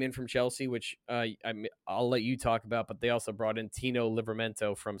Hall came in from Chelsea, which I'll let you talk about, but they also brought in Tino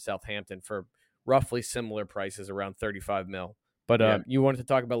Livramento from Southampton for roughly similar prices, around 35 mil. But you wanted to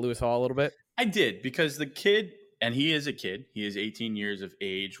talk about Lewis Hall a little bit? I did, because the kid, and he is a kid, he is 18 years of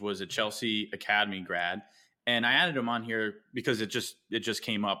age, was a Chelsea Academy grad. And I added him on here because it just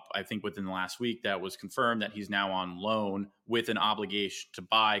came up, I think, within the last week that was confirmed that he's now on loan with an obligation to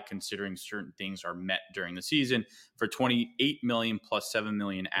buy, considering certain things are met during the season, for 28 million plus 7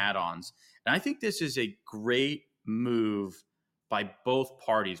 million add-ons. And I think this is a great move by both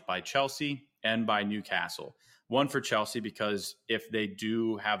parties, by Chelsea and by Newcastle. One for Chelsea, because if they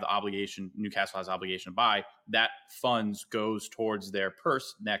do have the obligation, Newcastle has obligation to buy, that funds goes towards their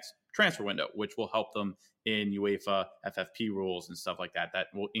purse next transfer window, which will help them in UEFA FFP rules and stuff like that. That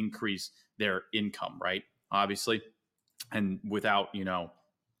will increase their income, right? Obviously. And without,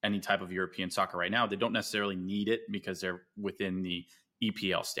 any type of European soccer right now, they don't necessarily need it because they're within the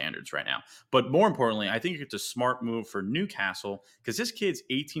EPL standards right now. But more importantly, I think it's a smart move for Newcastle, because this kid's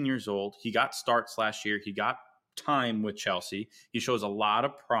 18 years old. He got starts last year. He got time with Chelsea. He shows a lot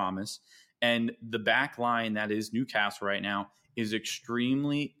of promise. And the back line that is Newcastle right now is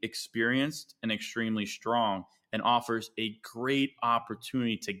extremely experienced and extremely strong, and offers a great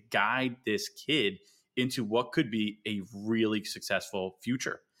opportunity to guide this kid into what could be a really successful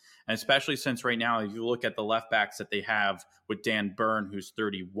future. And especially since right now, if you look at the left backs that they have with Dan Burn, who's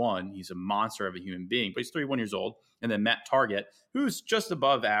 31, he's a monster of a human being, but he's 31 years old. And then Matt Targett, who's just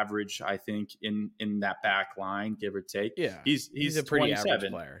above average, I think, in that back line, give or take. Yeah, he's a pretty 27.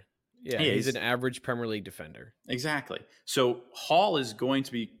 average player. Yeah, he's an average Premier League defender. Exactly. So Hall is going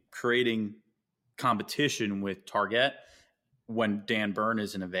to be creating competition with Targett when Dan Burn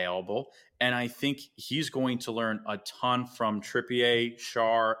isn't available. And I think he's going to learn a ton from Trippier,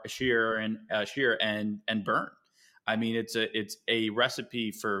 Shearer, and Burn. I mean, it's a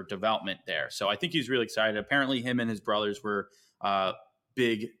recipe for development there. So I think he's really excited. Apparently him and his brothers were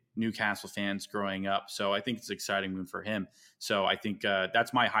big Newcastle fans growing up. So I think it's an exciting move for him. So I think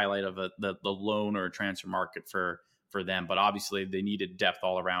that's my highlight of the loan or transfer market for them. But obviously they needed depth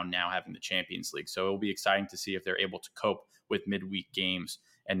all around now, having the Champions League. So it'll be exciting to see if they're able to cope with midweek games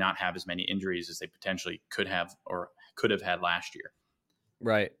and not have as many injuries as they potentially could have had last year.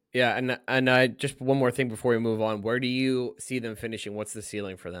 Right. Yeah. And I just one more thing before we move on. Where do you see them finishing? What's the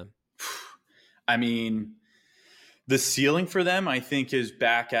ceiling for them? I mean, the ceiling for them, I think, is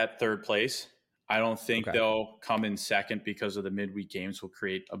back at third place. I don't think they'll come in second, because of the midweek games will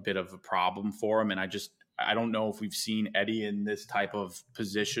create a bit of a problem for them. And I don't know if we've seen Eddie in this type of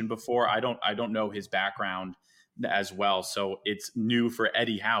position before. I don't know his background as well. So it's new for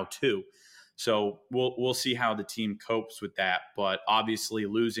Eddie Howe too. So we'll see how the team copes with that. But obviously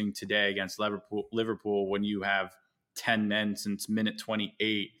losing today against Liverpool when you have 10 men since minute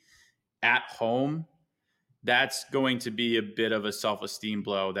 28 at home, that's going to be a bit of a self-esteem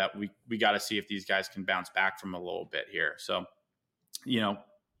blow that we got to see if these guys can bounce back from a little bit here. So,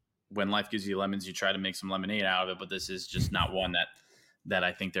 when life gives you lemons, you try to make some lemonade out of it, but this is just not one that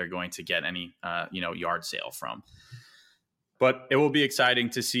I think they're going to get any, yard sale from. But it will be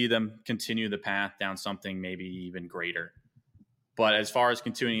exciting to see them continue the path down something maybe even greater. But as far as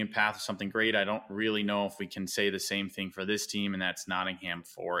continuing a path of something great, I don't really know if we can say the same thing for this team, and that's Nottingham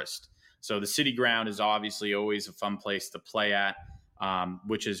Forest. So the City Ground is obviously always a fun place to play at,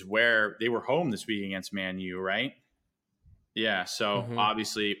 which is where they were home this week against Man U, right? Yeah, so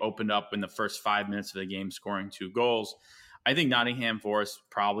obviously opened up in the first 5 minutes of the game, scoring 2 goals. I think Nottingham Forest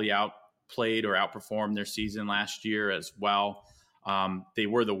probably outplayed or outperformed their season last year as well. They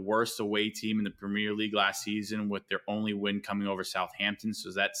were the worst away team in the Premier League last season, with their only win coming over Southampton.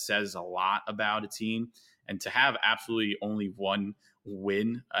 So that says a lot about a team. And to have absolutely only one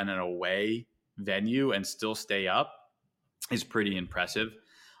win in an away venue and still stay up is pretty impressive.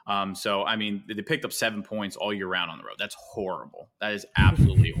 So, I mean, they picked up 7 points all year round on the road. That's horrible. That is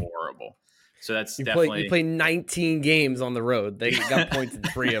absolutely horrible. So that's you definitely play 19 games on the road. They got points in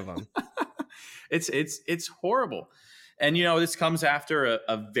 3 of them. It's horrible. And, this comes after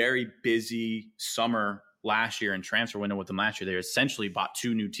a very busy summer last year in transfer window with them last year. They essentially bought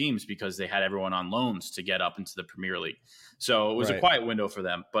 2 new teams because they had everyone on loans to get up into the Premier League. So it was a quiet window for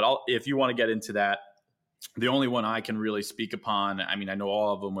them. But if you want to get into that, the only one I can really speak upon, I mean, I know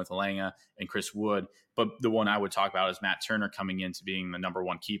all of them with Elanga and Chris Wood, but the one I would talk about is Matt Turner coming into being the number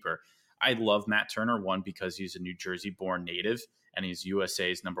 1 keeper. I love Matt Turner, one, because he's a New Jersey-born native, and he's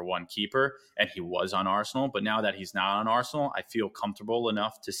USA's number 1 keeper, and he was on Arsenal. But now that he's not on Arsenal, I feel comfortable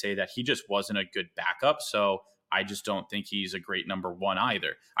enough to say that he just wasn't a good backup. So I just don't think he's a great number 1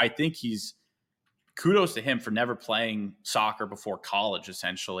 either. I think kudos to him for never playing soccer before college,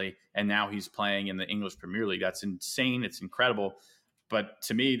 essentially, and now he's playing in the English Premier League. That's insane. It's incredible. But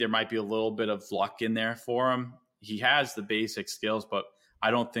to me, there might be a little bit of luck in there for him. He has the basic skills, but I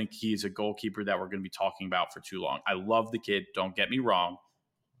don't think he's a goalkeeper that we're going to be talking about for too long. I love the kid, don't get me wrong,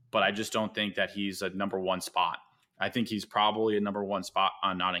 but I just don't think that he's a number 1 spot. I think he's probably a number 1 spot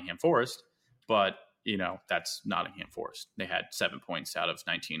on Nottingham Forest, but, that's Nottingham Forest. They had 7 points out of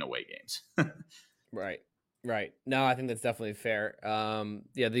 19 away games. Right. No, I think that's definitely fair.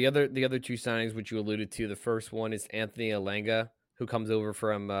 The other 2 signings which you alluded to, the first one is Anthony Elanga, who comes over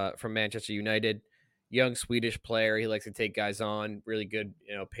from Manchester United. Young Swedish player. He likes to take guys on, really good,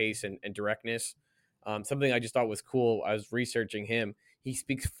 pace and directness. Something I just thought was cool. I was researching him. He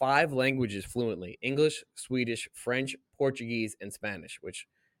speaks 5 languages fluently: English, Swedish, French, Portuguese, and Spanish, which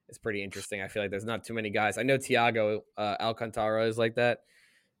is pretty interesting. I feel like there's not too many guys. I know Thiago Alcantara is like that.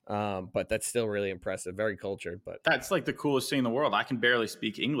 But that's still really impressive. Very cultured, but that's like the coolest thing in the world. I can barely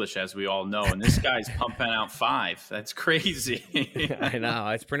speak English, as we all know, and this guy's pumping out 5. That's crazy. I know.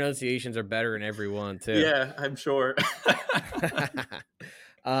 His pronunciations are better in every one too. Yeah, I'm sure.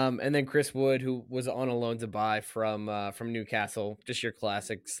 And then Chris Wood, who was on a loan to buy from Newcastle, just your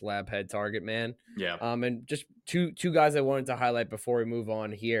classic slab head target man. Yeah. And just two guys I wanted to highlight before we move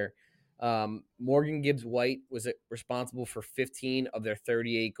on here. Morgan Gibbs-White was responsible for 15 of their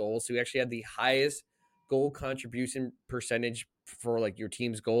 38 goals. So he actually had the highest goal contribution percentage for like your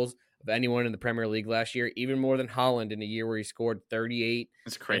team's goals of anyone in the Premier League last year, even more than Haaland in a year where he scored 38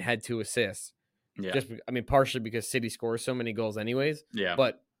 and had 2 assists. Yeah. Partially because City scores so many goals anyways. Yeah.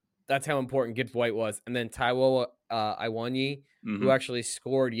 But that's how important Gibbs-White was. And then Taiwo Iwanyi, who actually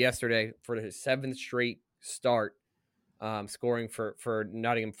scored yesterday for his 7th straight start, scoring for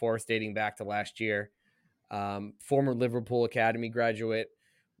Nottingham Forest dating back to last year. Former Liverpool Academy graduate,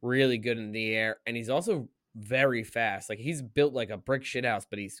 really good in the air. And he's also very fast. Like, he's built like a brick shithouse,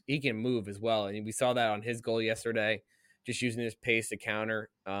 but he can move as well. And we saw that on his goal yesterday, just using his pace to counter.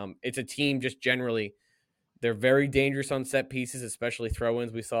 It's a team just generally, they're very dangerous on set pieces, especially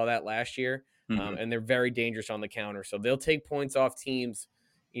throw-ins. We saw that last year. And they're very dangerous on the counter. So they'll take points off teams,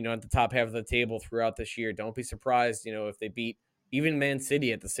 at the top half of the table throughout this year. Don't be surprised, if they beat even Man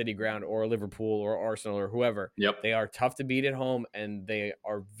City at the City Ground or Liverpool or Arsenal or whoever. Yep. They are tough to beat at home, and they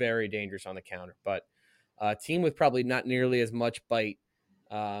are very dangerous on the counter. But a team with probably not nearly as much bite,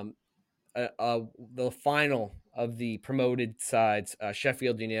 the final of the promoted sides,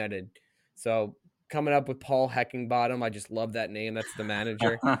 Sheffield United. So coming up with Paul Heckingbottom, I just love that name. That's the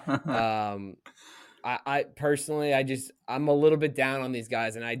manager. I personally, I'm a little bit down on these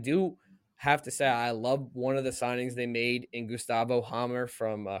guys, and I do have to say I love one of the signings they made in Gustavo Hammer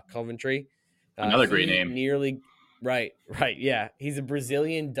from Coventry. Another great name. Right. Yeah, he's a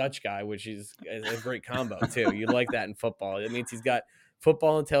Brazilian Dutch guy, which is a great combo too. You like that in football. It means he's got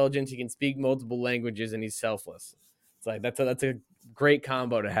football intelligence. He can speak multiple languages, and he's selfless. It's like that's a great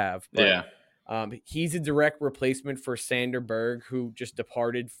combo to have. But, yeah. He's a direct replacement for Sander Berg, who just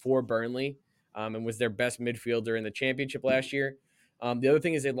departed for Burnley. And was their best midfielder in the championship last year. The other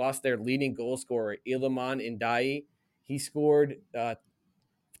thing is they lost their leading goal scorer, Iliman Ndiaye. He scored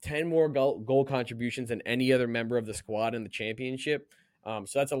 10 more goal contributions than any other member of the squad in the championship. So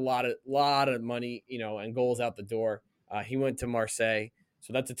that's a lot of money, and goals out the door. He went to Marseille,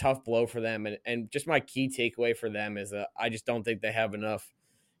 so that's a tough blow for them. And just my key takeaway for them is I just don't think they have enough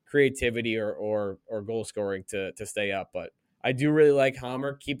creativity or goal scoring to stay up. But I do really like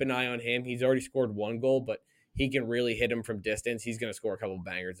Hammer. Keep an eye on him. He's already scored 1 goal, but he can really hit him from distance. He's going to score a couple of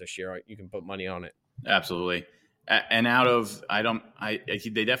bangers this year. You can put money on it. Absolutely. And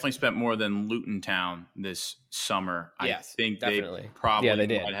they definitely spent more than Luton Town this summer. Yes, I think definitely. They probably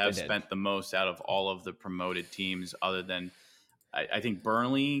might have spent the most out of all of the promoted teams, other than I think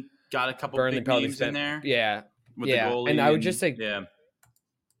Burnley got a couple big names in there. Yeah. With the goalie. And I would just say,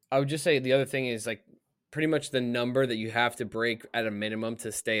 I would just say the other thing is like pretty much the number that you have to break at a minimum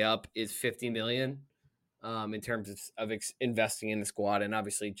to stay up is 50 million. In terms of investing in the squad, and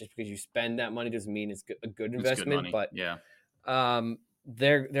obviously, just because you spend that money doesn't mean it's a good It's good investment. money. But Yeah.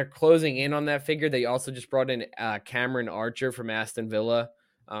 They're closing in on that figure. They also just brought in Cameron Archer from Aston Villa.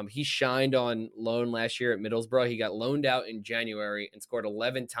 He shined on loan last year at Middlesbrough. He got loaned out in January and scored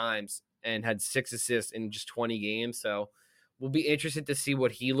 11 times and had 6 assists in just 20 games. So we'll be interested to see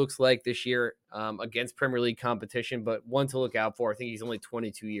what he looks like this year against Premier League competition. But one to look out for. I think he's only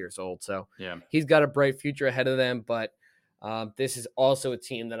 22 years old, so Yeah. he's got a bright future ahead of them. But this is also a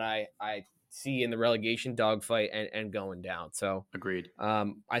team that I see in the relegation dogfight and going down. So Agreed.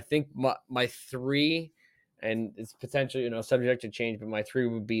 I think my 3, and it's potentially subject to change, but my 3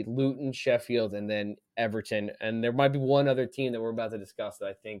 would be Luton, Sheffield, and then Everton. And there might be one other team that we're about to discuss that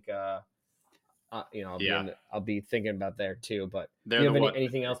I think I'll be thinking about there too. But do you have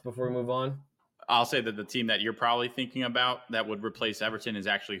anything else before we move on? I'll say that the team that you're probably thinking about that would replace Everton is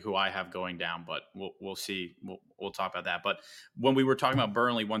actually who I have going down, but we'll see. We'll talk about that. But when we were talking about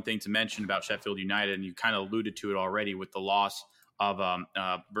Burnley, one thing to mention about Sheffield United, and you kind of alluded to it already with the loss of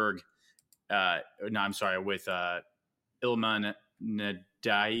with Ilman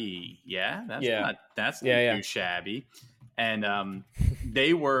Nadai. Yeah, that's not too shabby. And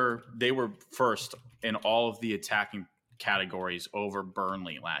they were first in all of the attacking categories over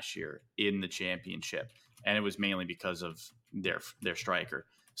Burnley last year in the championship, and it was mainly because of their striker.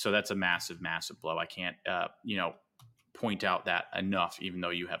 So that's a massive blow. I can't point out that enough, even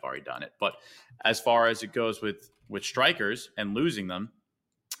though you have already done it. But as far as it goes with strikers and losing them,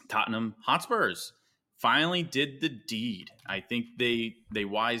 Tottenham Hotspurs finally did the deed. I think they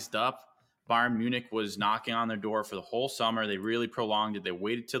wised up. Bayern Munich was knocking on their door for the whole summer. They really prolonged it. They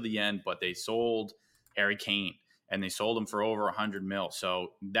waited till the end, but they sold Harry Kane. And they sold him for over 100 mil.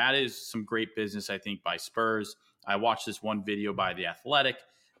 So that is some great business, I think, by Spurs. I watched this one video by The Athletic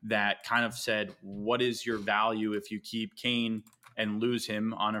that kind of said, what is your value if you keep Kane and lose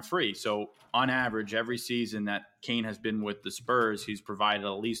him on a free? So on average, every season that Kane has been with the Spurs, he's provided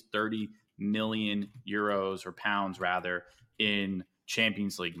at least 30 million euros or pounds, rather, in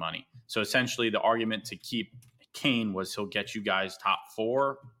Champions League money. So essentially the argument to keep Kane was he'll get you guys top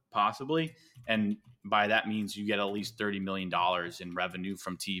 4, possibly. And by that means you get at least $30 million in revenue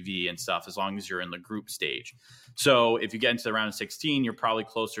from TV and stuff, as long as you're in the group stage. So if you get into the round of 16, you're probably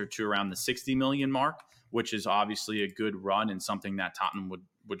closer to around the 60 million mark, which is obviously a good run and something that Tottenham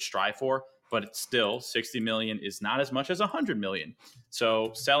would strive for. But it's still 60 million is not as much as 100 million.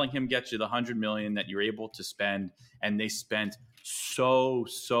 So selling him gets you the 100 million that you're able to spend. And they spent so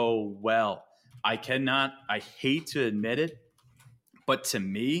well. I hate to admit it, but to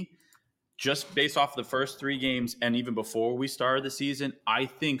me, just based off the first 3 games and even before we started the season, I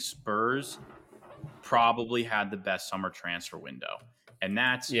think Spurs probably had the best summer transfer window. And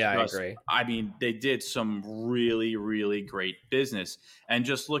that's I agree. I mean, they did some really, really great business. And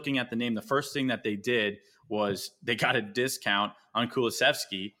just looking at the name, the first thing that they did was they got a discount on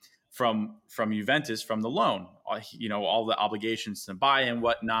Kulusevski from Juventus from the loan. All the obligations to buy and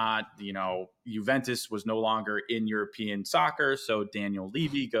whatnot. Juventus was no longer in European soccer, so Daniel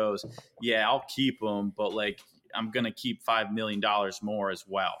Levy goes, "Yeah, I'll keep him, but I'm going to keep $5 million more as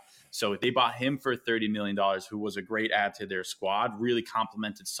well." So they bought him for $30 million, who was a great add to their squad, really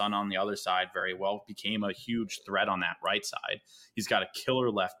complemented Son on the other side very well, became a huge threat on that right side. He's got a killer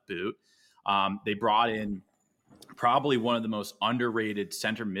left boot. They brought in probably one of the most underrated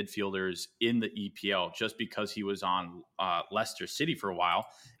center midfielders in the EPL, just because he was on Leicester City for a while.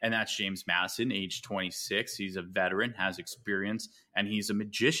 And that's James Maddison, age 26. He's a veteran, has experience, and he's a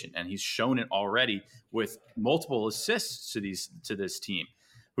magician. And he's shown it already with multiple assists to this team,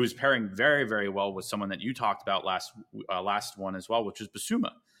 who's pairing very, very well with someone that you talked about last one as well, which is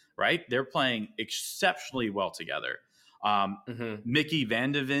Basuma, right? They're playing exceptionally well together. Mickey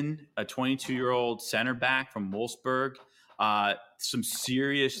Van de Ven, a 22-year-old center back from Wolfsburg. Some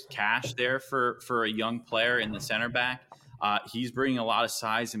serious cash there for a young player in the center back. He's bringing a lot of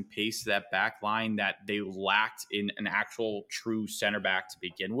size and pace to that back line that they lacked in an actual true center back to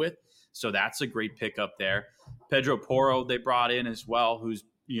begin with. So that's a great pickup there. Pedro Porro they brought in as well, who's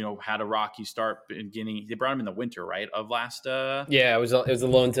had a rocky start beginning. They brought him in the winter, right, of last. It was a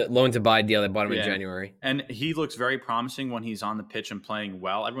loan to buy deal. They bought him in January, and he looks very promising when he's on the pitch and playing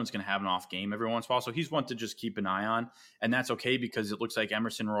well. Everyone's going to have an off game every once in a while, so he's one to just keep an eye on, and that's okay because it looks like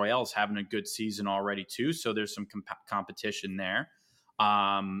Emerson Royale is having a good season already too. So there's some competition there.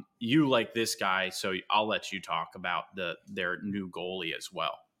 You like this guy, so I'll let you talk about their new goalie as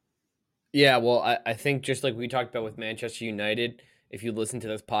well. Yeah, well, I think just like we talked about with Manchester United, if you listened to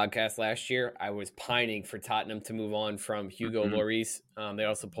this podcast last year, I was pining for Tottenham to move on from Hugo Lloris. They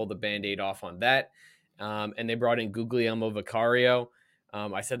also pulled the Band-Aid off on that. And they brought in Guglielmo Vicario.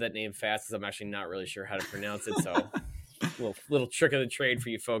 I said that name fast because I'm actually not really sure how to pronounce it. So little trick of the trade for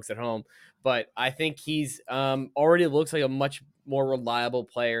you folks at home. But I think he's already looks like a much more reliable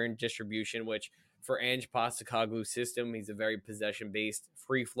player in distribution, which for Ange Postecoglou's system, he's a very possession-based,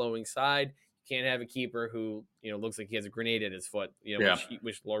 free-flowing side. You can't have a keeper who, looks like he has a grenade at his foot,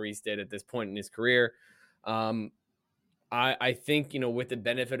 which Lloris did at this point in his career. I think, with the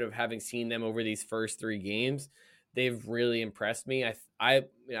benefit of having seen them over these first 3 games, they've really impressed me. I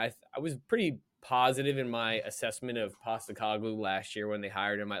was pretty positive in my assessment of Postecoglou last year when they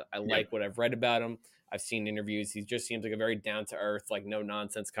hired him. I like what I've read about him. I've seen interviews. He just seems like a very down to earth, like no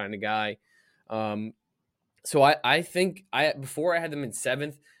nonsense kind of guy. So I think before I had them in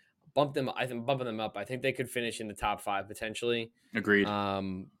 7th, I'm bumping them up. I think they could finish in the top 5 potentially. Agreed.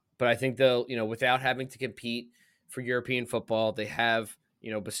 But I think they'll, without having to compete for European football, they have,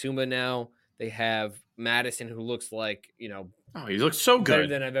 Basuma now. They have Madison, who looks like, he looks so good, better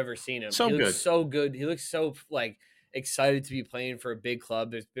than I've ever seen him. He looks so good. He looks so excited to be playing for a big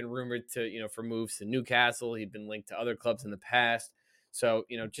club. There's been rumored to, for moves to Newcastle. He'd been linked to other clubs in the past. So,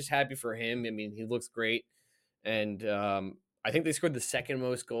 just happy for him. I mean, he looks great. And I think they scored the 2nd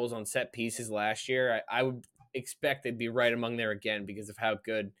most goals on set pieces last year. I would expect they'd be right among there again because of how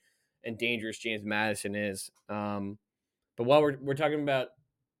good and dangerous James Madison is. But while we're talking about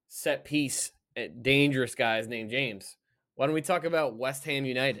set piece dangerous guys named James, why don't we talk about West Ham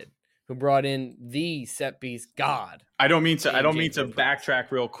United, who brought in the set piece god? I don't mean to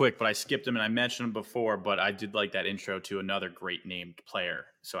backtrack real quick, but I skipped him and I mentioned him before, but I did like that intro to another great named player,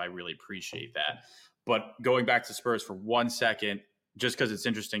 so I really appreciate that. But going back to Spurs for 1 second, just because it's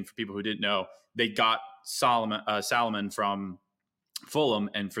interesting for people who didn't know, they got Salomon from Fulham,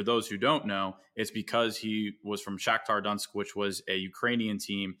 and for those who don't know, it's because he was from Shakhtar Donetsk, which was a Ukrainian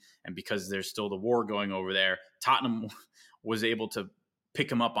team, and because there's still the war going over there, Tottenham was able to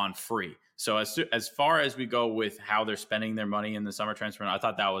pick him up on free. So as far as we go with how they're spending their money in the summer transfer, I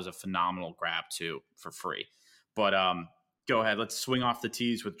thought that was a phenomenal grab too for free. But go ahead, let's swing off the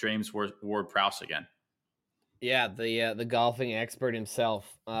tees with James Ward-Prowse again. Yeah, the golfing expert himself.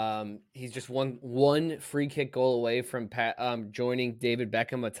 He's just one free kick goal away from joining David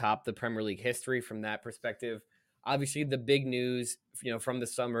Beckham atop the Premier League history from that perspective. Obviously, the big news, from the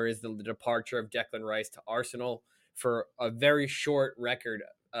summer is the departure of Declan Rice to Arsenal for a very short record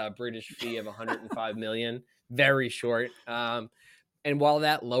British fee of 105 million. Very short. And while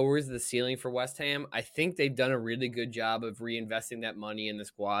that lowers the ceiling for West Ham, I think they've done a really good job of reinvesting that money in the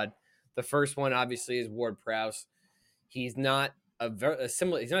squad. The first one, obviously, is Ward-Prowse. He's not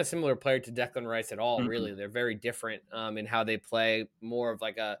he's not a similar player to Declan Rice at all. Really, they're very different in how they play. More of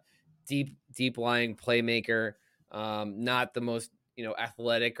like a deep lying playmaker. Not the most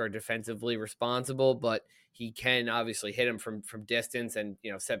athletic or defensively responsible, but he can obviously hit him from distance and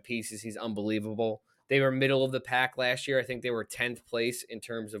set pieces. He's unbelievable. They were middle of the pack last year. I think they were 10th place in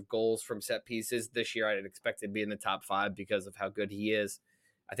terms of goals from set pieces. This year, I'd expect to be in the top 5 because of how good he is.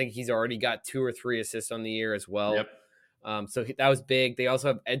 I think he's already got 2 or 3 assists on the year as well. Yep. So that was big. They also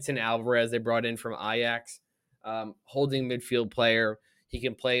have Edson Alvarez they brought in from Ajax, holding midfield player. He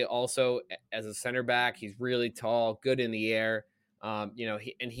can play also as a center back. He's really tall, good in the air.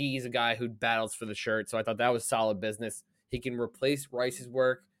 He's a guy who battles for the shirt. So I thought that was solid business. He can replace Rice's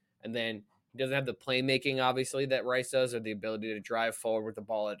work, and then he doesn't have the playmaking, obviously, that Rice does, or the ability to drive forward with the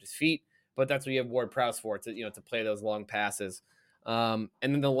ball at his feet. But that's what you have Ward-Prowse for, to play those long passes. And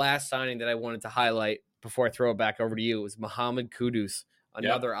then the last signing that I wanted to highlight before I throw it back over to you was Mohamed Kudus,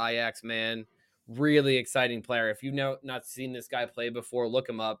 another Ajax man. Really exciting player. If you've not seen this guy play before, look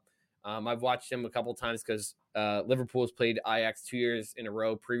him up. I've watched him a couple times because Liverpool's played Ajax 2 years in a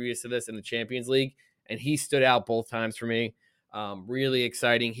row previous to this in the Champions League, and he stood out both times for me. Really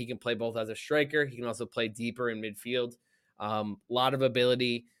exciting. He can play both as a striker. He can also play deeper in midfield. Lot of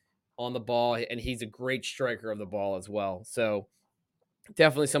ability on the ball, and he's a great striker of the ball as well. So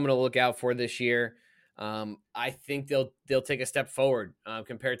definitely someone to look out for this year. I think they'll take a step forward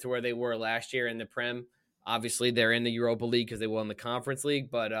compared to where they were last year in the Prem. Obviously, they're in the Europa League because they won the Conference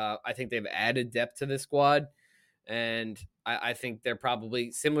League, but I think they've added depth to this squad, and I think they're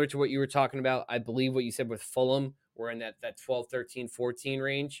probably similar to what you were talking about. I believe what you said with Fulham, we're in that 12, 13, 14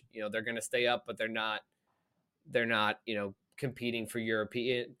 range. They're going to stay up, but they're not competing for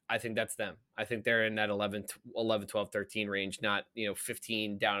European. I think that's them. I think they're in that 11, 12, 13 range, not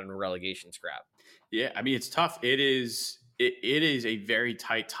 15 down in a relegation scrap. Yeah, I mean, it's tough. It is a very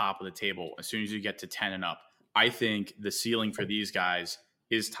tight top of the table as soon as you get to 10 and up. I think the ceiling for these guys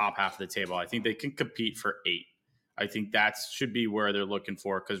is top half of the table. I think they can compete for 8. I think that should be where they're looking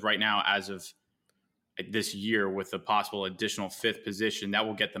for, because right now, as of this year, with a possible additional 5th position, that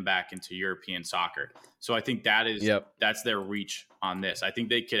will get them back into European soccer. So I think that's their reach on this. I think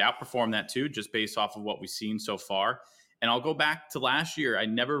they could outperform that too, just based off of what we've seen so far. And I'll go back to last year. I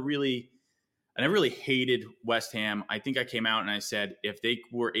never really hated West Ham. I think I came out and I said, if they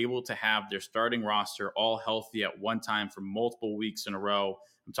were able to have their starting roster all healthy at one time for multiple weeks in a row,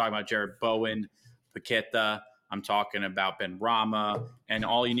 I'm talking about Jared Bowen, Paqueta, I'm talking about Ben Rama, and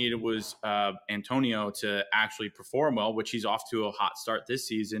all you needed was Antonio to actually perform well, which he's off to a hot start this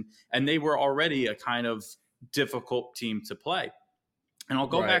season. And they were already a kind of difficult team to play. And I'll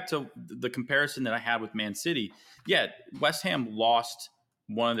go back to the comparison that I had with Man City. Yeah, West Ham lost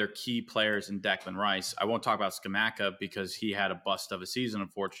one of their key players in Declan Rice. I won't talk about Scamacca because he had a bust of a season,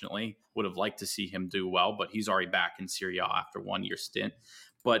 unfortunately. Would have liked to see him do well, but he's already back in Serie A after 1 year stint.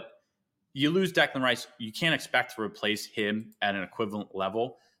 But you lose Declan Rice, you can't expect to replace him at an equivalent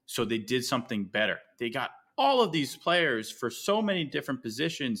level. So they did something better. They got all of these players for so many different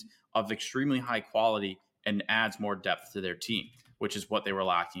positions of extremely high quality and adds more depth to their team, which is what they were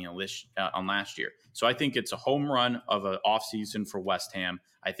lacking on last year. So I think it's a home run of an offseason for West Ham.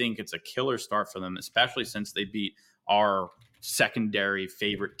 I think it's a killer start for them, especially since they beat our secondary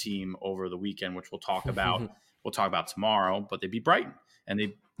favorite team over the weekend, which we'll talk about. We'll talk about tomorrow, but they beat Brighton, and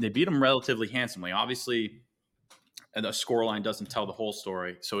they beat them relatively handsomely. Obviously, the scoreline doesn't tell the whole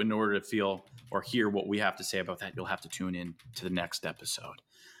story. So in order to feel or hear what we have to say about that, you'll have to tune in to the next episode.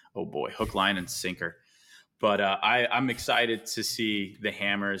 Oh boy, hook, line, and sinker. But I'm excited to see the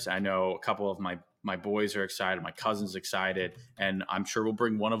Hammers. I know a couple of my boys are excited. My cousin's excited. And I'm sure we'll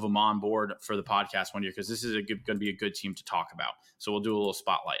bring one of them on board for the podcast one year, because this is going to be a good team to talk about. So we'll do a little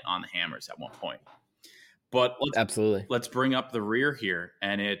spotlight on the Hammers at one point. But let's bring up the rear here.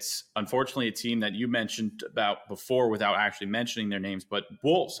 And it's unfortunately a team that you mentioned about before without actually mentioning their names. But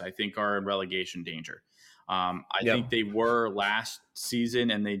Wolves, I think, are in relegation danger. I think they were last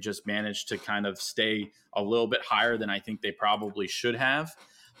season, and they just managed to kind of stay a little bit higher than I think they probably should have.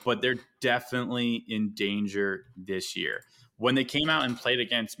 But they're definitely in danger this year. When they came out and played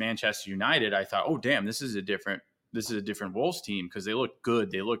against Manchester United, I thought, oh, damn, this is a different Wolves team, because they looked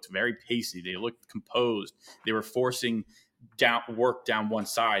good. They looked very pacey. They looked composed. They were forcing work down one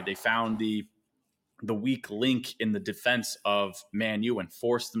side. They found the weak link in the defense of Man U and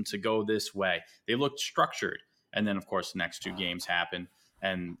forced them to go this way. They looked structured. And then, of course, the next 2 games happen,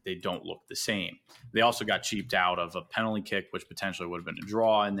 and they don't look the same. They also got cheaped out of a penalty kick, which potentially would have been a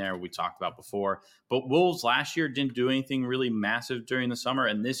draw in there, we talked about before. But Wolves last year didn't do anything really massive during the summer,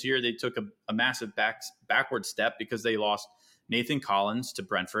 and this year they took a massive backward step because they lost Nathan Collins to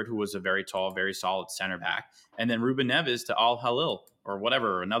Brentford, who was a very tall, very solid center back, and then Ruben Neves to Al Hilal, or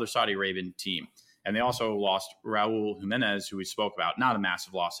whatever, another Saudi Arabian team. And they also lost Raul Jimenez, who we spoke about. Not a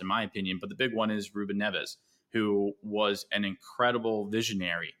massive loss, in my opinion, but the big one is Ruben Neves, who was an incredible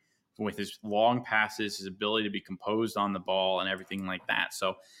visionary with his long passes, his ability to be composed on the ball, and everything like that.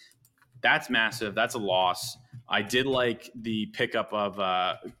 So that's massive. That's a loss. I did like the pickup of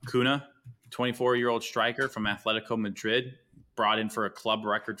Cunha, 24-year-old striker from Atletico Madrid, brought in for a club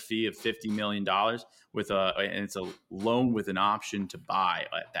record fee of $50 million and it's a loan with an option to buy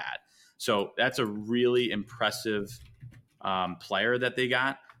at that. So that's a really impressive player that they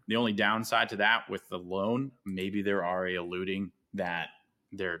got. The only downside to that with the loan, maybe they're already alluding that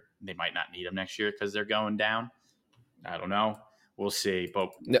they might not need him next year because they're going down. I don't know. We'll see. But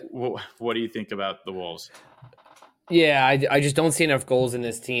what do you think about the Wolves? Yeah, I just don't see enough goals in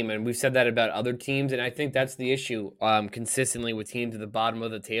this team, and we've said that about other teams, and I think that's the issue consistently with teams at the bottom of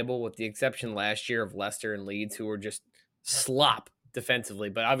the table, with the exception last year of Leicester and Leeds, who were just slop defensively.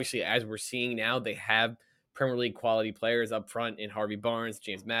 But obviously, as we're seeing now, they have Premier League quality players up front in Harvey Barnes,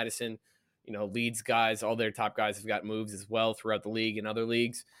 James Maddison. Leeds guys, all their top guys have got moves as well throughout the league and other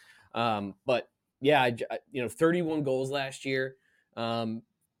leagues. But yeah, 31 goals last year.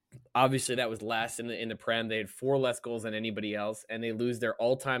 Obviously, that was last in the Prem. They had 4 less goals than anybody else, and they lose their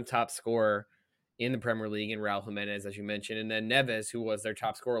all-time top scorer in the Premier League in Raul Jimenez, as you mentioned, and then Neves, who was their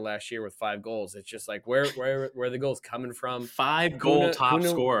top scorer last year with 5 goals. It's just like where are the goals coming from? 5-goal top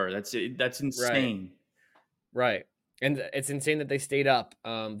scorer. That's insane. Right. And it's insane that they stayed up.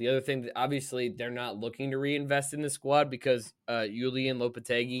 The other thing that obviously they're not looking to reinvest in the squad because Julian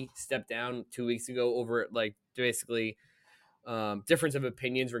Lopetegui stepped down 2 weeks ago over basically difference of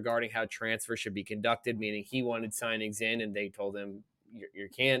opinions regarding how transfer should be conducted, meaning he wanted signings in and they told him you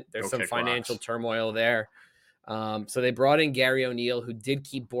can't. There's some financial turmoil there. So they brought in Gary O'Neill, who did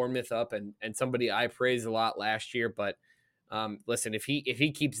keep Bournemouth up, and somebody I praised a lot last year. But listen, if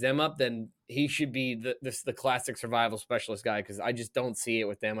he keeps them up, then he should be the classic survival specialist guy, because I just don't see it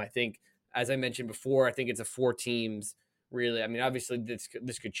with them. I think, as I mentioned before, I think it's a 4 teams really. I mean, obviously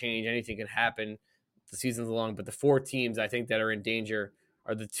this could change. Anything can happen. The season's long, but the 4 teams I think that are in danger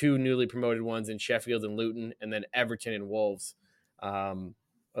are the 2 newly promoted ones in Sheffield and Luton, and then Everton and Wolves.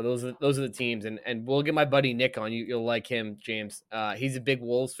 Those are the teams, and we'll get my buddy Nick on. You'll like him, James. He's a big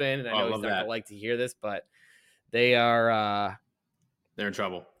Wolves fan, and I know he's not gonna like to hear this, but they are they're in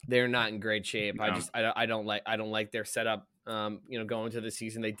trouble. They're not in great shape. No. I don't like their setup. Going into the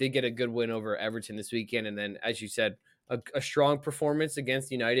season, they did get a good win over Everton this weekend, and then, as you said, a strong performance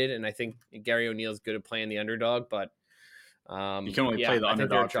against United. And I think Gary O'Neill's good at playing the underdog, but you can only play the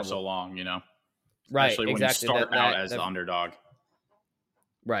underdog for so long, Right, especially when you start out as the underdog.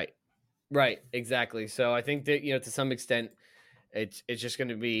 Right, exactly. So I think that, to some extent, it's just going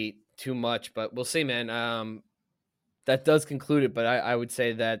to be too much, but we'll see, man. That does conclude it, but I would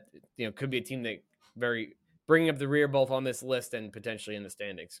say that could be a team that bringing up the rear, both on this list and potentially in the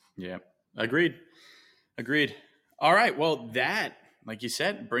standings. Yeah, agreed. All right, well, that, like you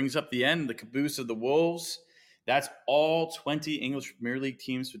said, brings up the end, the caboose of the Wolves. That's all 20 English Premier League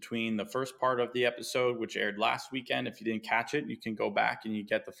teams between the first part of the episode, which aired last weekend. If you didn't catch it, you can go back and you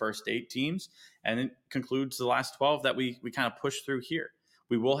get the first 8 teams. And it concludes the last 12 that we kind of pushed through here.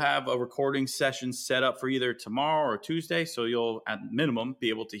 We will have a recording session set up for either tomorrow or Tuesday, so you'll, at minimum, be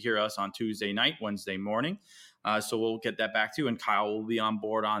able to hear us on Tuesday night, Wednesday morning. So we'll get that back to you, and Kyle will be on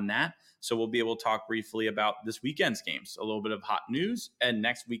board on that. So we'll be able to talk briefly about this weekend's games, a little bit of hot news, and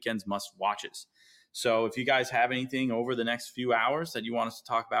next weekend's must-watches. So if you guys have anything over the next few hours that you want us to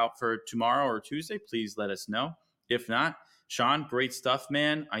talk about for tomorrow or Tuesday, please let us know. If not, Sean, great stuff,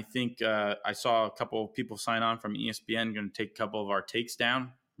 man. I think I saw a couple of people sign on from ESPN, going to take a couple of our takes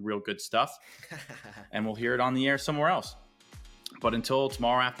down. Real good stuff. And we'll hear it on the air somewhere else. But until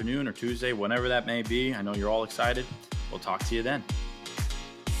tomorrow afternoon or Tuesday, whenever that may be, I know you're all excited. We'll talk to you then.